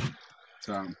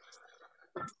 So,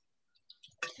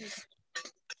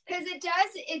 because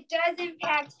it does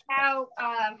impact how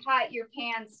hot your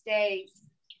pan stays.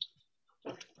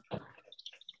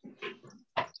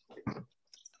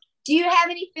 Do you have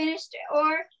any finished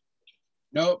or?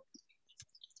 Nope.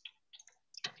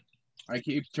 I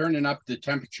keep turning up the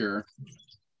temperature.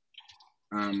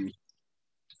 Now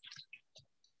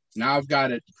I've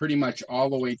got it pretty much all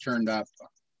the way turned up.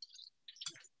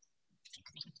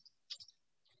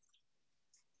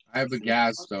 I have a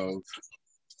gas stove,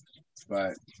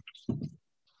 but,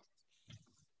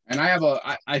 and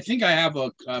I think I have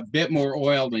a bit more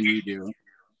oil than you do.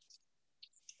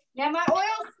 Yeah, my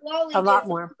oil's slowly a lot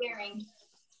more. disappearing.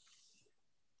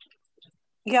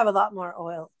 You have a lot more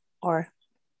oil, or?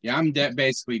 Yeah, I'm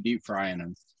basically deep frying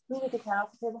them.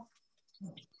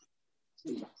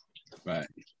 But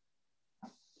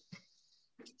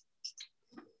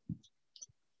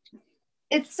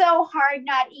it's so hard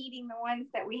not eating the ones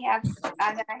that we have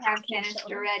that I have finished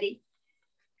already.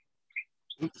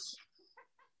 Oops.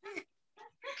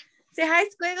 Say hi,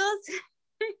 Squiggles.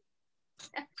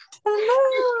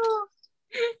 Hello.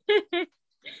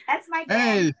 That's my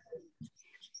Hey.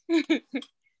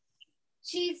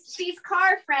 She's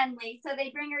car friendly, so they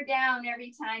bring her down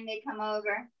every time they come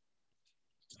over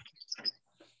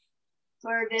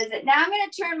for a visit. Now I'm going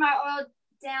to turn my oil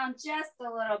down just a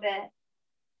little bit.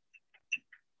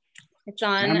 It's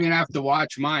on. I'm gonna have to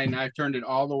watch mine. I've turned it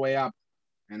all the way up,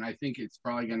 and I think it's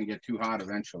probably gonna get too hot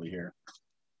eventually here.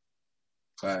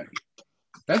 But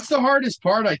that's the hardest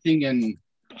part, I think. And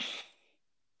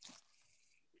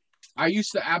I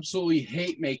used to absolutely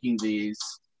hate making these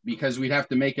because we'd have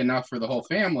to make enough for the whole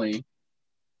family.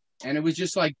 And it was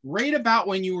just like right about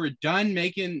when you were done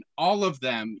making all of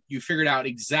them, you figured out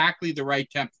exactly the right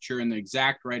temperature and the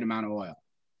exact right amount of oil.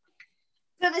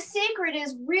 So the secret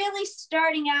is really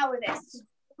starting out with a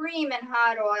screaming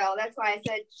hot oil. That's why I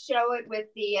said show it with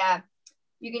the,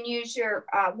 you can use your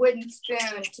wooden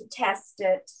spoon to test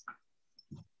it.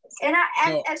 And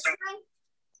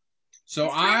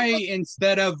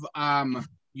instead of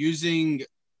using,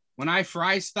 when I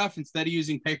fry stuff, instead of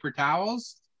using paper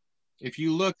towels, if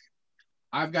you look,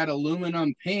 I've got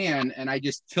aluminum pan and I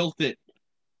just tilt it.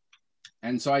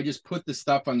 And so I just put the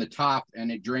stuff on the top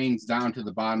and it drains down to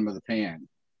the bottom of the pan.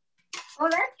 Oh,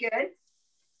 that's good.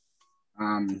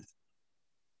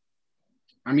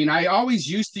 I mean, I always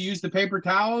used to use the paper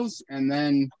towels, and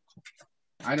then,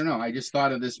 I don't know, I just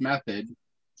thought of this method.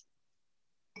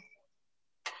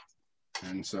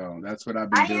 And so that's what I've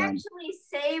been doing. I actually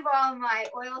save all my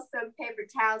oil-soaked paper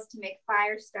towels to make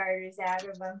fire starters out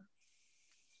of them.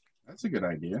 That's a good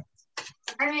idea.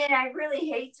 I mean, I really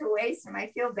hate to waste them. I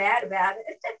feel bad about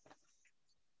it.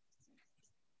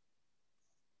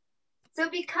 So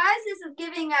because this is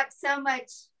giving up so much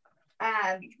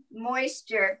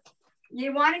moisture,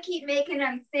 you want to keep making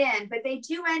them thin, but they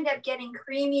do end up getting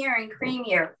creamier and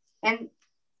creamier. And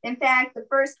in fact, the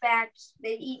first batch,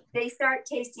 they start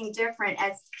tasting different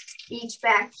as each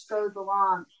batch goes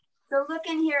along. So look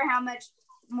in here how much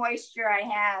moisture I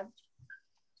have.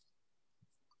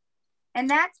 And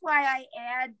that's why I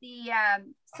add the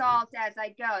salt as I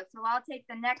go. So I'll take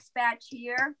the next batch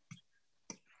here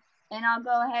and I'll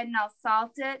go ahead and I'll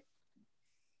salt it.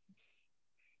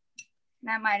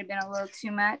 That might have been a little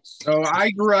too much. So I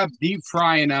grew up deep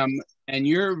frying them, and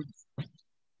you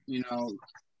know,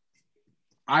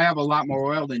 I have a lot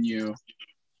more oil than you.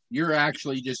 You're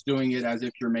actually just doing it as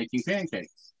if you're making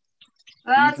pancakes.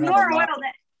 Well, it's more oil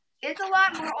it's a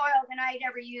lot more oil than I'd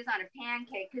ever use on a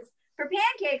pancake, because for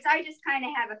pancakes, I just kind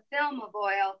of have a film of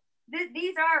oil.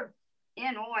 These are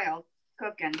in oil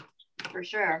cooking for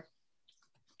sure.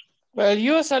 Well,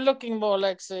 yours are looking more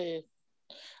like the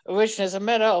original as a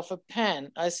matter of a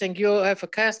pan. I think you have a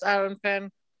cast iron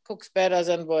pan, cooks better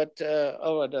than what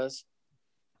our does.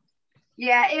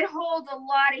 Yeah, it holds a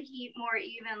lot of heat more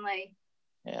evenly.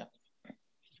 Yeah.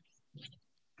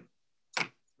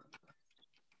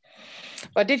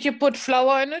 But did you put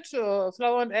flour in it, or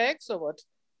flour and eggs, or what?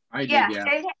 I did,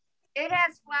 yeah. It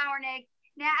has flour and egg.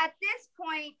 Now, at this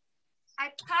point,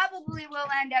 I probably will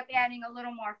end up adding a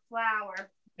little more flour.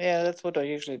 Yeah, that's what I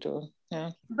usually do.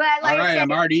 Yeah. But like all right,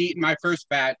 I'm already eating my first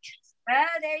batch. Oh,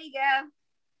 there you go.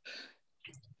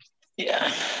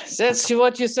 Yeah, that's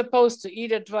what you're supposed to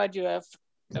eat it, right? You have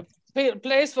a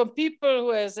place for people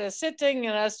who are sitting,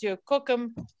 and as you cook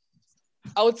them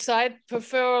outside,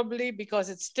 preferably because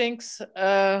it stinks,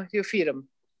 you feed them.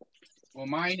 Well,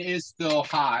 mine is still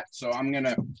hot, so I'm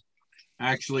gonna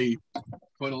actually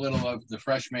put a little of the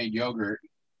fresh made yogurt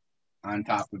on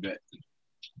top of it.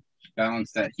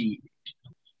 Balance that heat.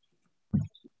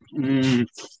 Oh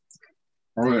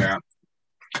yeah.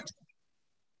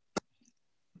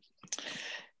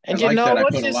 And I you know I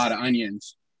what? put a lot of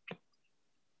onions.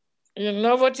 You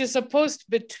know what you're supposed,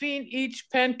 between each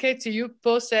pancake, you're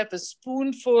supposed to have a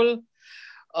spoonful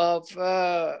of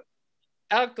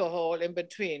alcohol in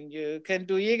between. You can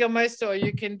do Jägermeister, or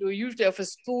you can do, usually of a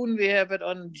spoon, we have it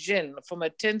on gin from a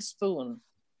tin spoon.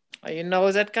 You know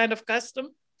that kind of custom?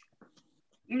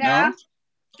 No.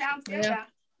 Sounds good. Yeah.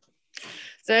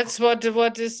 That's what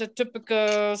is a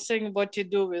typical thing, what you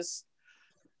do with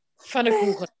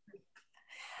pfannkuchen.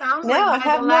 Sounds like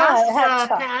by the last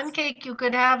pancake, you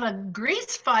could have a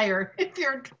grease fire if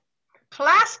you're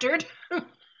plastered.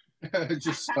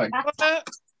 Just like well,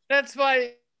 that's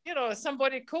why, you know,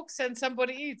 somebody cooks and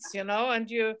somebody eats, you know, and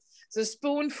the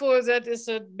spoonful, that is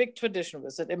a big tradition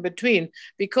with it in between,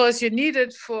 because you need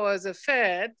it for the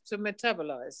fat to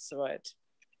metabolize, right?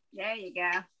 There you go.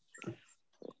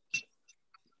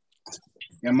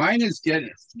 Yeah, mine is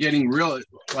getting real,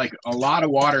 like a lot of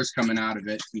water's coming out of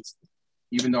it,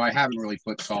 even though I haven't really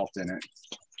put salt in it.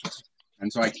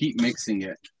 And so I keep mixing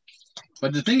it.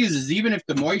 But the thing is even if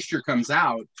the moisture comes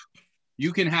out,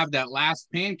 you can have that last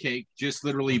pancake just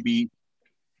literally be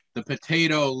the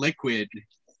potato liquid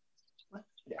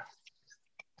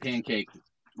pancake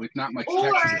with not much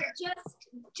or texture.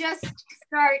 just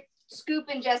start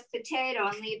scooping just potato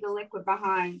and leave the liquid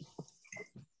behind.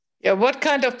 Yeah, what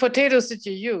kind of potatoes did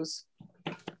you use?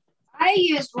 I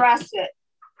used Russet.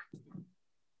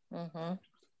 Mm-hmm.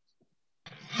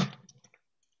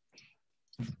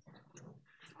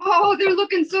 Oh, they're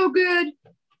looking so good.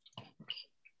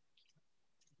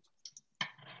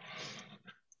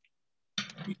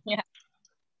 Yeah.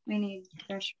 We need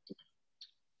fresh.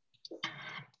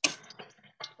 Can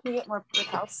you get more for the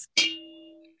house?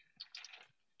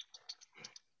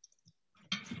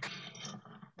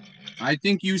 I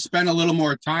think you spent a little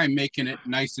more time making it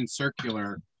nice and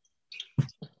circular.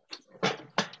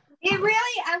 It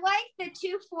really, I like the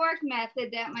 2-fork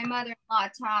method that my mother-in-law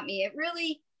taught me. It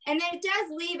really, and it does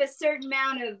leave a certain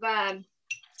amount of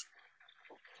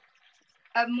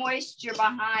moisture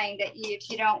behind that if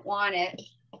you don't want it.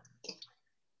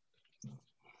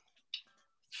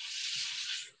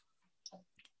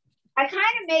 I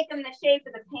kind of make them the shape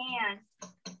of the pan.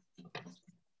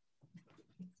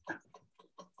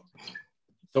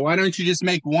 So why don't you just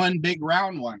make one big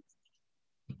round one?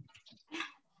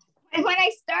 And when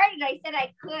I started, I said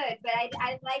I could, but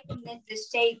I like them in this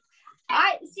shape.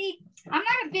 I'm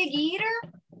not a big eater,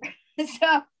 so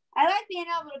I like being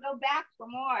able to go back for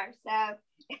more. So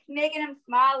making them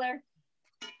smaller.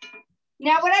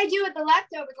 Now, what I do with the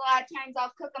leftovers, a lot of times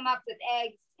I'll cook them up with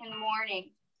eggs in the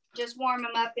morning. Just warm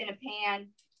them up in a pan.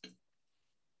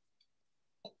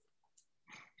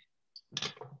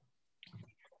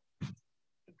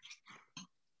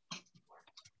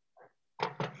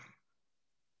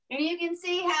 And you can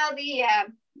see how the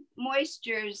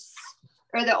moistures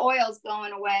or the oil's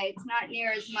going away. It's not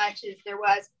near as much as there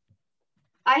was.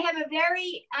 I have a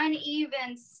very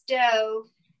uneven stove.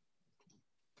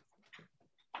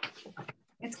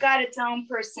 It's got its own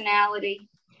personality.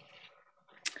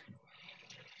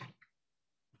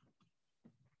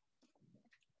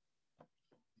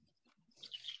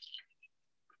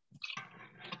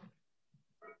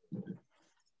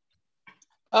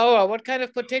 Oh, what kind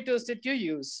of potatoes did you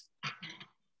use?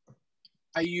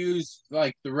 I use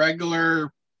like the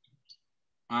regular,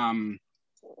 I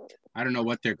don't know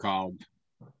what they're called.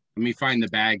 Let me find the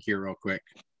bag here real quick.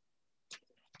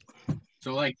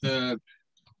 So like what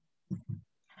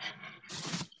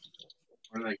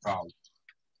are they called?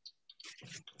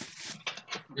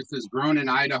 This is grown in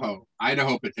Idaho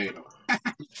potato.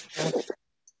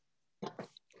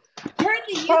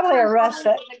 Probably a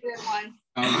Russet.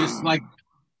 Just like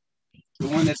the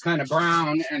one that's kind of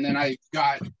brown, and then I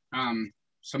got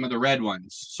some of the red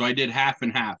ones. So I did half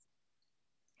and half.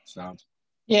 So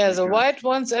yeah, the white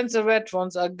ones and the red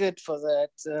ones are good for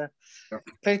that.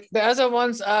 The other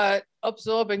ones are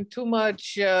absorbing too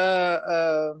much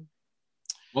oil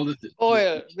with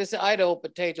the Idaho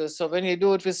potatoes. So when you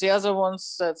do it with the other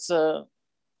ones, that's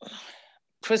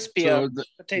crispier. So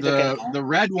the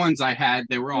red ones I had,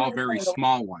 they were all very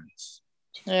small ones.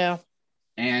 Yeah.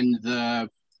 And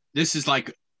this is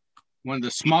like one of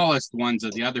the smallest ones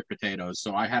of the other potatoes.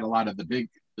 So I had a lot of them,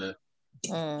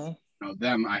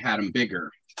 I had them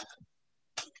bigger.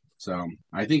 So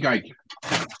I think I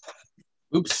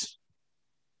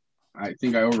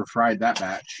overfried that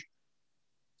batch.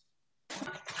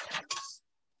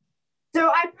 So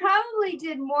I probably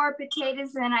did more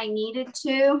potatoes than I needed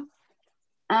to.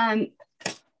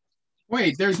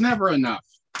 Wait, there's never enough.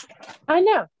 I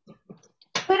know.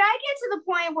 But I get to the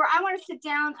point where I want to sit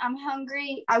down. I'm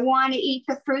hungry. I want to eat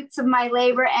the fruits of my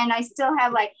labor, and I still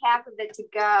have like half of it to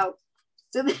go.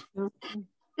 So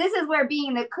this is where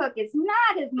being the cook is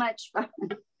not as much fun.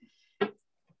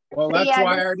 Well, that's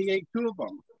why I already ate 2 of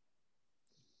them.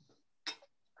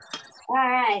 All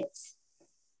right.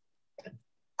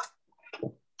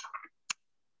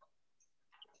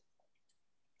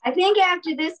 I think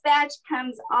after this batch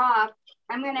comes off,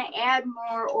 I'm going to add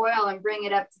more oil and bring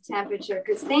it up to temperature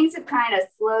because things have kind of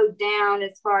slowed down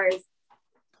as far as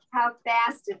how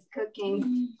fast it's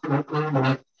cooking.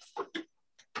 I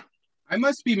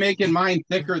must be making mine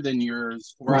thicker than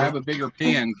yours, or I have a bigger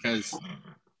pan because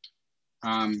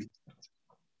I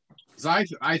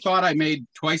thought I made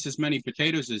twice as many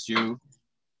potatoes as you,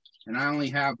 and I only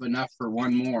have enough for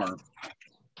one more.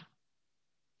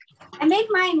 I make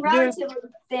mine relatively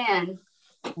thin.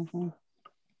 Mm-hmm.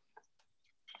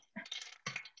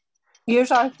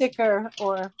 Yours are thicker,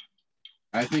 or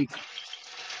I think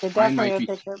they definitely are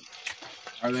thicker.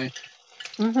 Are they?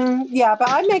 Mm-hmm. Yeah, but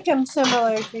I make them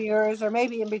similar to yours, or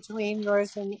maybe in between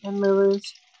yours and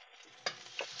Lulu's.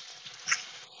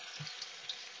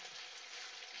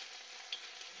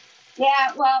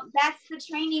 Yeah, well, that's the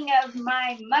training of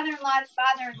my mother-in-law's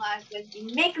father-in-law, was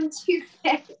you make them too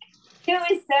thick. It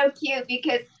was so cute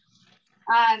because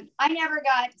I never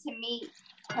got to meet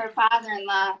her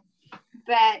father-in-law,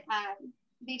 but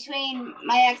between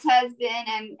my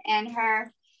ex-husband and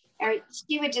her,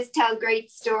 she would just tell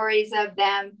great stories of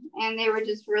them, and they were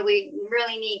just really,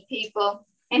 really neat people.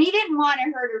 And he didn't want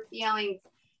to hurt her feelings.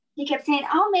 He kept saying,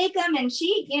 I'll make them, and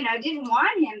she, didn't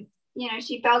want him.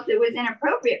 She felt it was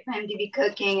inappropriate for him to be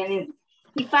cooking, and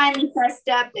he finally pressed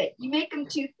up that you make them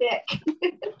too thick.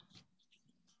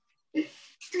 It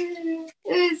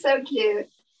was so cute.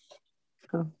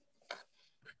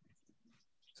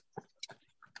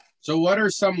 So what are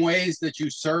some ways that you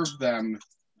serve them?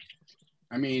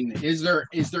 I mean, is there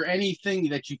anything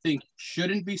that you think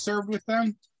shouldn't be served with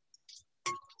them?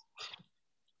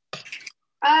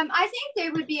 I think they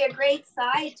would be a great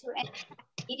side to any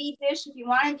meaty dish if you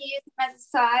wanted to use them as a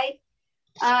side.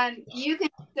 You can,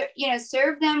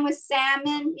 serve them with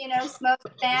salmon,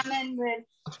 smoked salmon with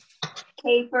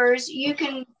capers. You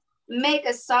can make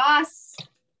a sauce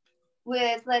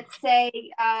with, let's say,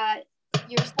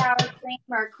 your sour cream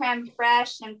or creme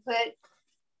fraiche, and put,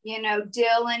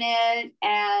 dill in it,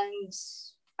 and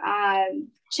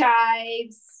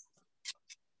chives,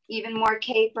 even more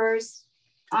capers.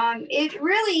 It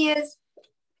really is,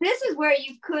 this is where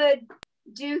you could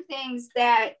do things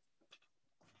that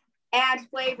add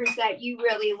flavors that you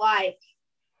really like.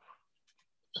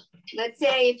 Let's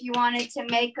say if you wanted to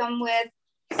make them with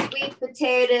sweet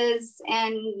potatoes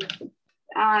and,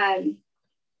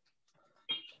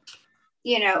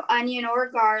 onion or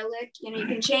garlic, you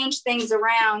can change things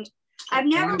around. I've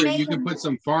never made you can put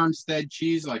some farmstead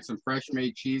cheese, like some fresh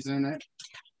made cheese in it.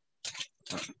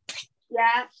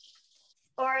 Yeah.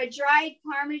 Or a dried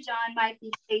Parmesan might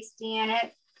be tasty in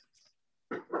it.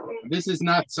 This is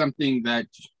not something that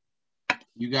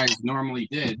you guys normally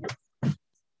did.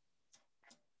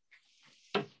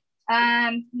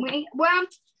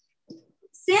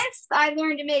 Since I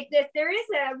learned to make this, there is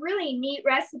a really neat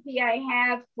recipe I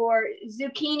have for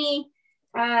zucchini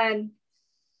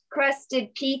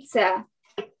crusted pizza,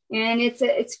 and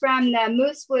it's from the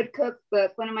Moosewood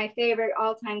cookbook, one of my favorite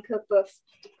all-time cookbooks.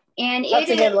 And that's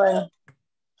a good one.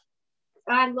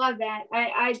 I love that.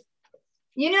 I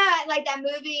like that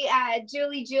movie,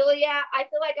 Julia. I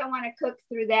feel like I want to cook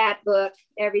through that book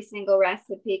every single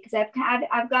recipe, because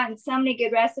I've gotten so many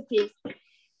good recipes.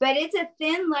 But it's a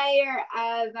thin layer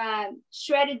of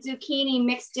shredded zucchini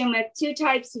mixed in with 2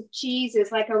 types of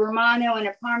cheeses, like a Romano and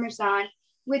a Parmesan,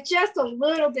 with just a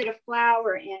little bit of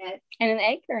flour in it. And an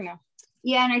egg or no?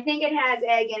 Yeah, and I think it has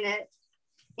egg in it.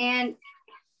 And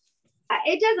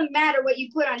it doesn't matter what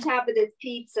you put on top of this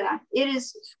pizza. It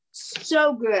is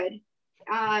so good.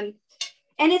 And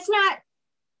it's not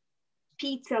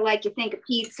pizza like you think of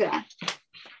pizza.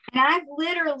 And I've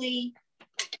literally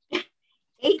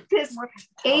ate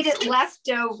it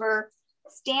leftover,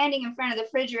 standing in front of the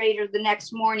refrigerator the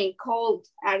next morning, cold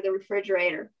out of the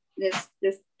refrigerator. This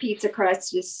pizza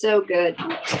crust is so good.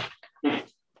 All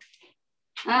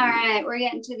right, we're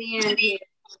getting to the end here.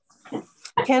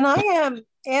 Can I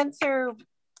answer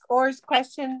Or's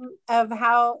question of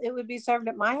how it would be served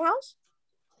at my house?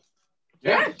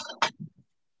 Yeah.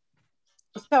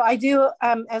 So I do,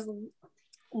 as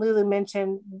Lulu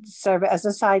mentioned, serve it as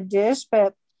a side dish,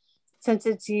 but since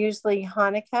it's usually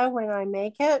Hanukkah when I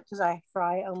make it, because I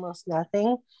fry almost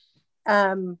nothing,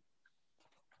 a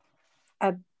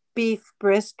beef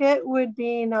brisket would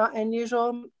be not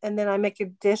unusual. And then I make a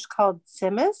dish called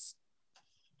simmus,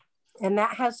 and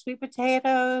that has sweet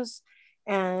potatoes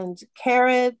and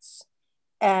carrots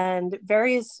and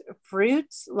various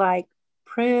fruits like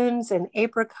prunes and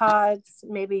apricots,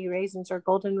 maybe raisins or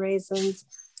golden raisins,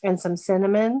 and some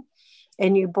cinnamon.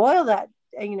 And you boil that,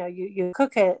 you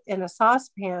cook it in a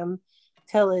saucepan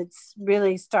till it's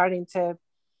really starting to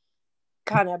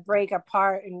kind of break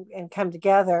apart and come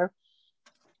together.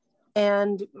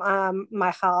 And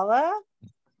my challah,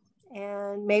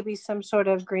 and maybe some sort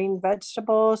of green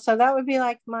vegetable. So that would be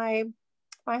like my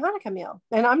Hanukkah meal.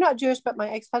 And I'm not Jewish, but my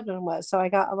ex-husband was. So I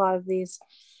got a lot of these,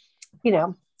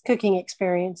 cooking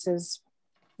experiences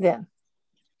then.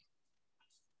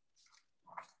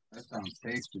 That sounds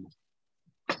tasty.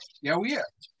 Yeah,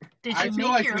 Did I you feel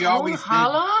make like your we own always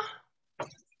challah?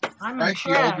 I'm fresh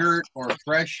impressed. yogurt or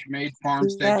fresh made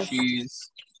farmstead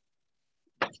cheese.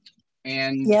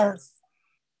 And yes,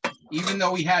 even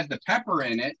though we had the pepper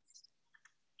in it,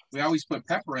 we always put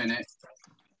pepper in it,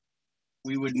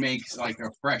 we would make like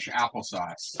a fresh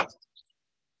applesauce.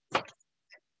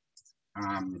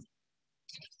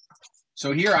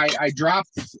 So here I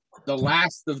dropped the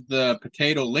last of the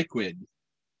potato liquid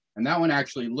And that one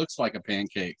actually looks like a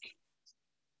pancake.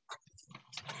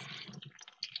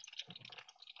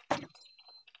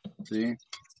 See?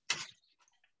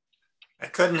 I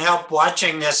couldn't help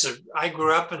watching this. I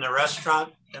grew up in the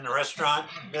restaurant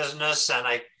business,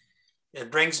 and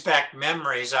it brings back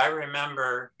memories. I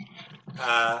remember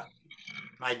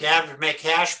my dad would make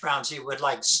hash browns. He would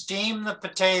like steam the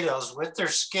potatoes with their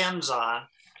skins on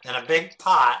in a big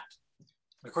pot.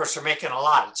 Of course, they're making a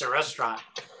lot. It's a restaurant.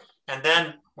 And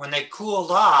then when they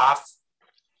cooled off,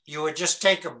 you would just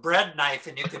take a bread knife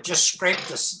and you could just scrape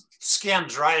the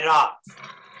skins right off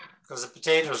because the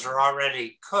potatoes are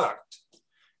already cooked.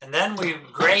 And then we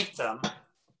grate them.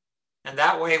 And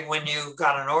that way, when you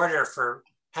got an order for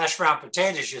hash brown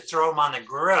potatoes, you throw them on the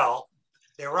grill.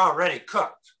 They were already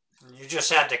cooked. And you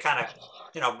just had to kind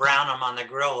of, brown them on the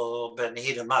grill a little bit and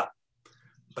heat them up.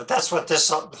 But that's what this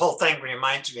whole thing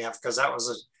reminds me of, because that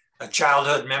was a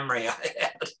childhood memory I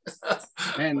had.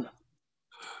 And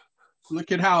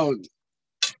look at how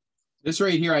this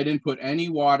right here, I didn't put any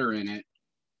water in it.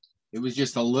 It was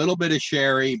just a little bit of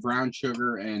sherry, brown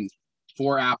sugar, and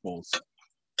 4 apples.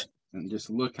 And just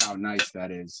look how nice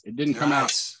that is. It didn't come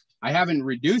out. I haven't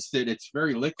reduced it. It's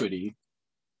very liquidy.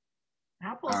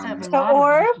 Apples have a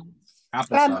lot of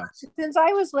applesauce. Since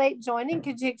I was late joining,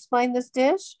 could you explain this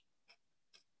dish?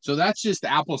 So that's just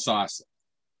applesauce.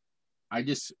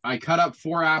 I cut up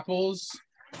 4 apples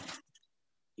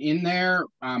in there,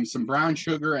 some brown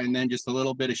sugar, and then just a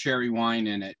little bit of sherry wine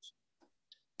in it.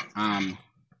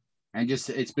 And just,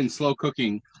 it's been slow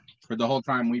cooking for the whole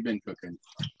time we've been cooking.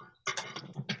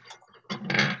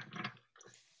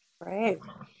 Great.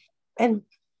 And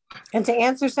to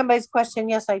answer somebody's question,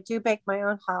 yes, I do bake my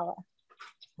own challah.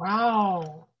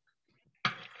 Wow.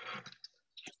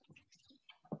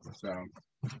 So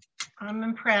I'm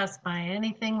impressed by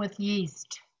anything with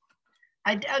yeast.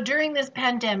 During this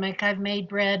pandemic, I've made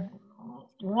bread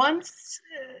once.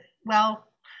 Well,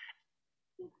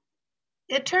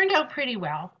 it turned out pretty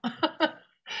well.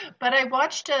 But I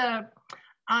watched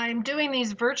I'm doing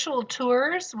these virtual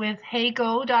tours with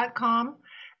heygo.com.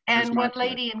 And one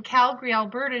lady in Calgary,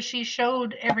 Alberta, she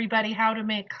showed everybody how to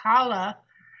make challah.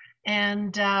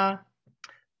 And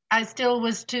I still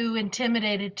was too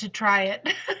intimidated to try it.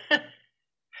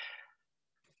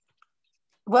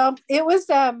 Well, it was,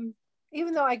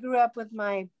 even though I grew up with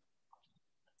my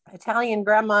Italian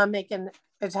grandma making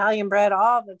Italian bread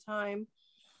all the time,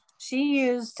 she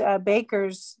used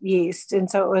baker's yeast. And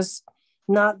so it was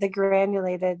not the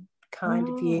granulated kind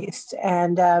of yeast.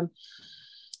 And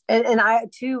I,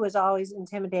 too, was always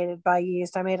intimidated by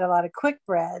yeast. I made a lot of quick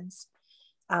breads,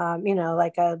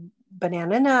 like a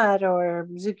banana nut or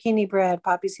zucchini bread,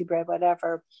 poppy seed bread,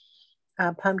 whatever,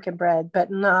 pumpkin bread,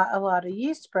 but not a lot of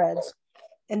yeast breads.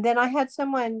 And then I had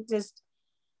someone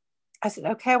I said,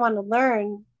 okay, I want to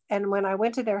learn. And when I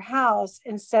went to their house,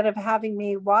 instead of having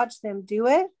me watch them do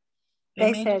it,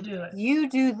 they said, you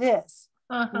do this.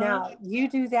 Now you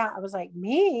do that. I was like,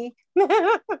 me?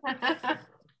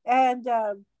 And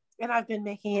I've been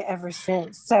making it ever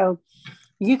since. So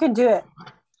you can do it.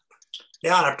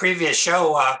 Yeah, on a previous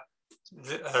show,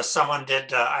 someone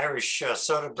did Irish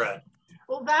soda bread.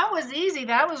 Well, that was easy.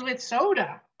 That was with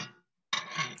soda.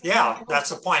 Yeah, that's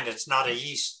the point. It's not a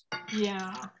yeast.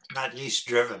 Yeah. Not yeast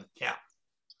driven. Yeah.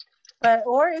 But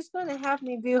or it's going to have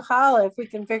me do challah if we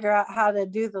can figure out how to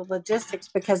do the logistics,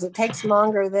 because it takes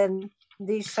longer than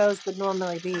these shows would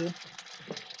normally be.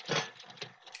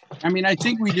 I mean, I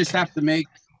think we just have to make,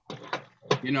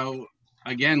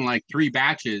 again, like 3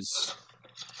 batches.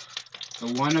 So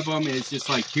one of them is just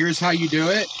like, here's how you do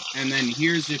it. And then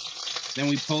then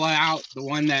we pull out the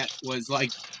one that was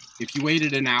like, if you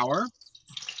waited an hour,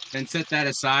 then set that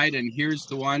aside. And here's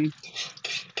the one,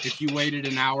 if you waited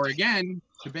an hour again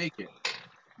to bake it.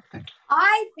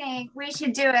 I think we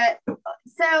should do it.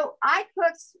 So I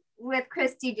cooked with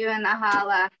Christy doing the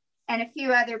challah and a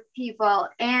few other people,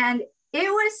 and it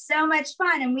was so much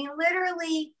fun. And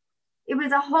it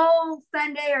was a whole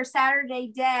Sunday or Saturday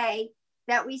day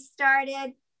that we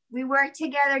started. We worked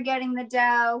together getting the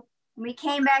dough, and we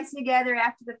came back together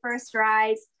after the first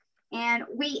rise. And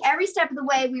every step of the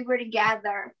way, we were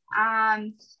together.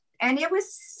 And it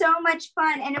was so much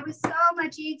fun. And it was so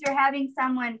much easier having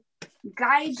someone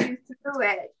guide you through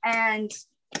it. And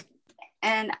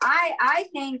I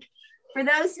think for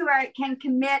those who can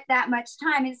commit that much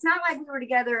time, it's not like we were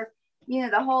together,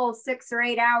 the whole 6 or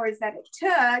 8 hours that it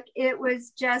took. It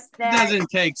was just that. It doesn't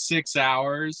take 6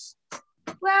 hours.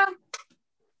 Well,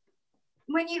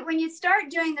 when you start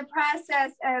doing the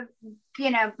process of,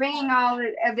 bringing all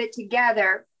of it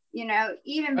together,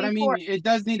 even but before. I mean, it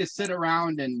does need to sit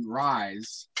around and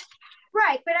rise.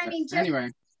 Right. But I mean, anyway.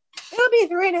 It'll be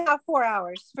 3.5, 4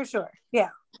 hours for sure. Yeah.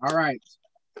 All right.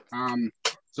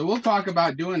 So we'll talk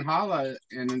about doing challah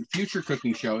in a future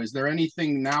cooking show. Is there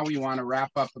anything now we want to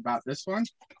wrap up about this one?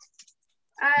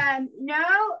 No.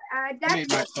 I made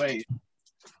my plate.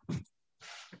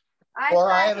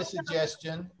 Or I have a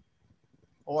suggestion.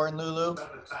 Or in Lulu.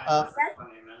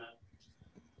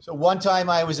 So one time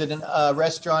I was at a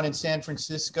restaurant in San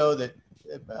Francisco that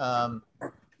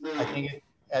I think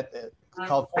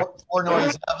called Four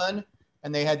Noise Oven,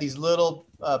 and they had these little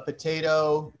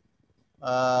potato,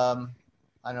 I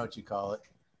don't know what you call it,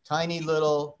 tiny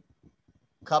little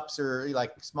cups, or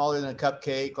like smaller than a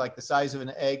cupcake, like the size of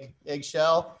an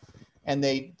eggshell, and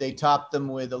they topped them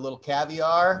with a little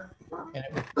caviar, and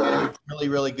it was really,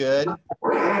 really good.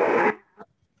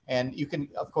 And you can,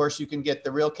 of course, you can get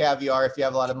the real caviar if you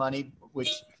have a lot of money,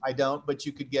 which I don't, but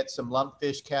you could get some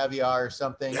lumpfish caviar or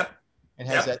something. Yep. And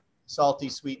has that salty,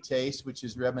 sweet taste, which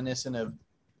is reminiscent of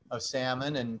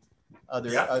salmon and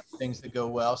other things that go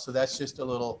well. So that's just a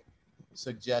little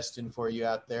suggestion for you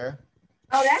out there.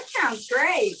 Oh, that sounds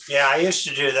great. Yeah, I used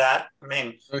to do that. I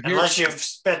mean, unless you've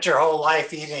spent your whole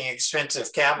life eating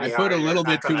expensive caviar. I put a little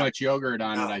bit too much yogurt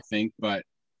on it, I think, but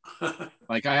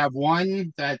like I have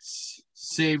one that's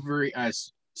savory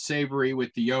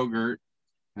with the yogurt,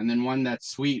 and then one that's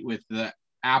sweet with the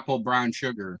apple brown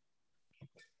sugar.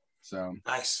 So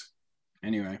nice.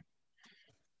 Anyway.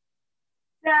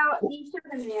 So you show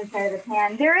them the inside of the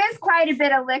pan. There is quite a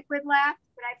bit of liquid left,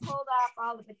 but I pulled off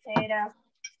all the potato.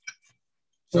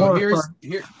 So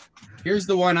here's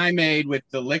the one I made with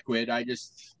the liquid. I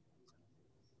just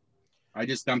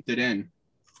dumped it in.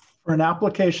 For an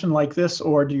application like this,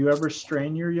 or do you ever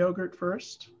strain your yogurt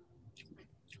first?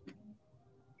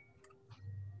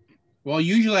 Well,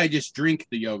 usually I just drink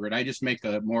the yogurt. I just make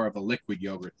more of a liquid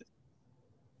yogurt.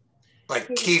 Like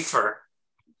kefir.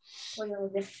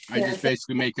 I just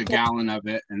basically make a gallon of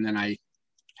it, and then I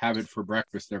have it for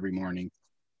breakfast every morning.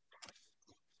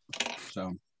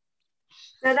 So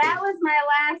that was my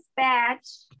last batch.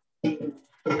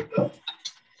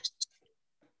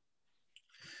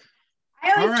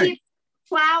 I always keep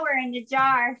flour in the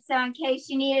jar, so in case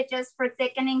you need it just for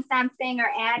thickening something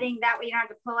or adding, that way you don't have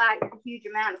to pull out a huge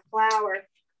amount of flour.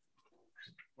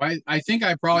 I think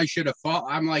I probably should have followed.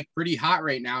 I'm like pretty hot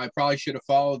right now. I probably should have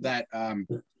followed that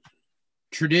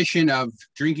tradition of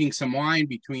drinking some wine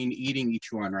between eating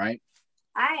each one, right?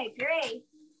 I agree.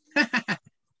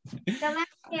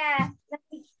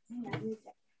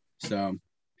 So,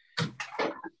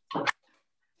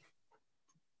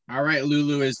 all right,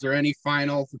 Lulu, is there any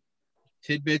final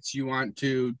tidbits you want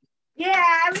to? Yeah,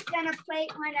 I was gonna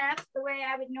plate one up the way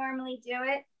I would normally do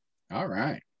it. All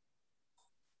right.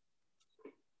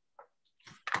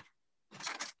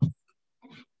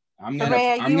 I'm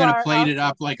gonna plate it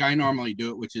up like I normally do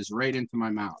it, which is right into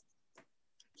my mouth.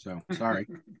 So sorry.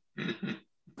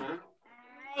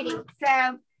 Alrighty.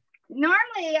 So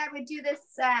normally I would do this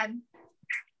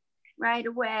right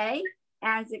away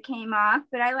as it came off,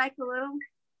 but I like a little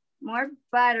more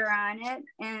butter on it.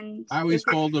 And I always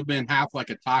fold them in half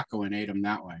like a taco and ate them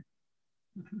that way.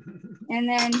 And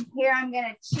then here I'm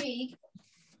gonna cheat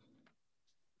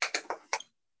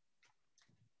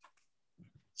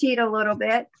a little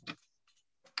bit.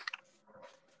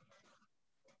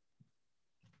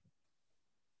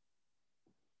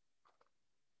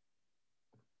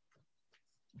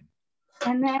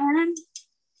 And then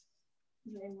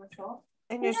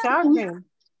and your sour cream.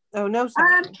 Oh, no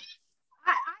sour cream.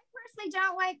 I personally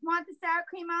don't want the sour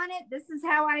cream on it. This is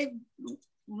how I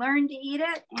learned to eat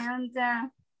it. And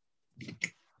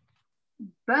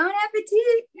bon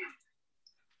appetit.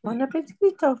 Bon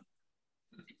appetito.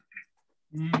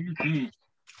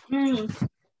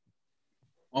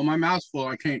 Oh, my mouth's full.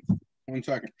 I can't. 1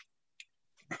 second.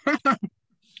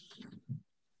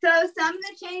 So some of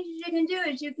the changes you can do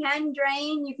is you can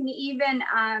drain. You can even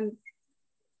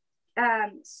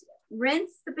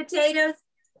rinse the potatoes.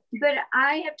 But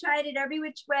I have tried it every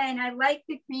which way, and I like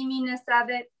the creaminess of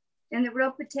it and the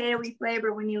real potatoey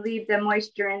flavor when you leave the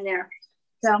moisture in there.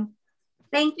 So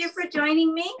thank you for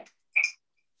joining me.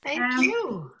 Thank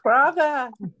you.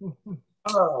 Bravo.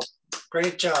 Oh,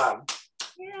 great job.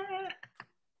 Yeah.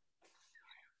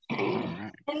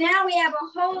 And now we have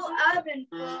a whole oven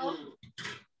full.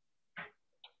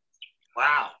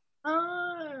 Wow.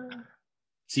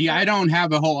 See, I don't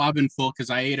have a whole oven full because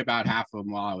I ate about half of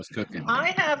them while I was cooking.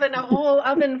 I have a whole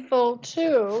oven full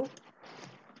too.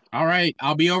 All right.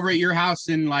 I'll be over at your house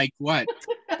in like what?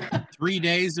 3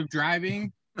 days of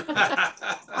driving?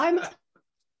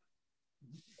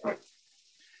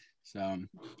 So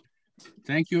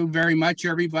thank you very much,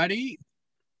 everybody.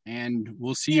 And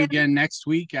we'll see you again next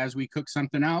week as we cook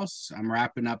something else. I'm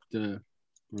wrapping up the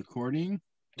recording.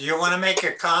 Do you want to make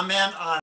a comment on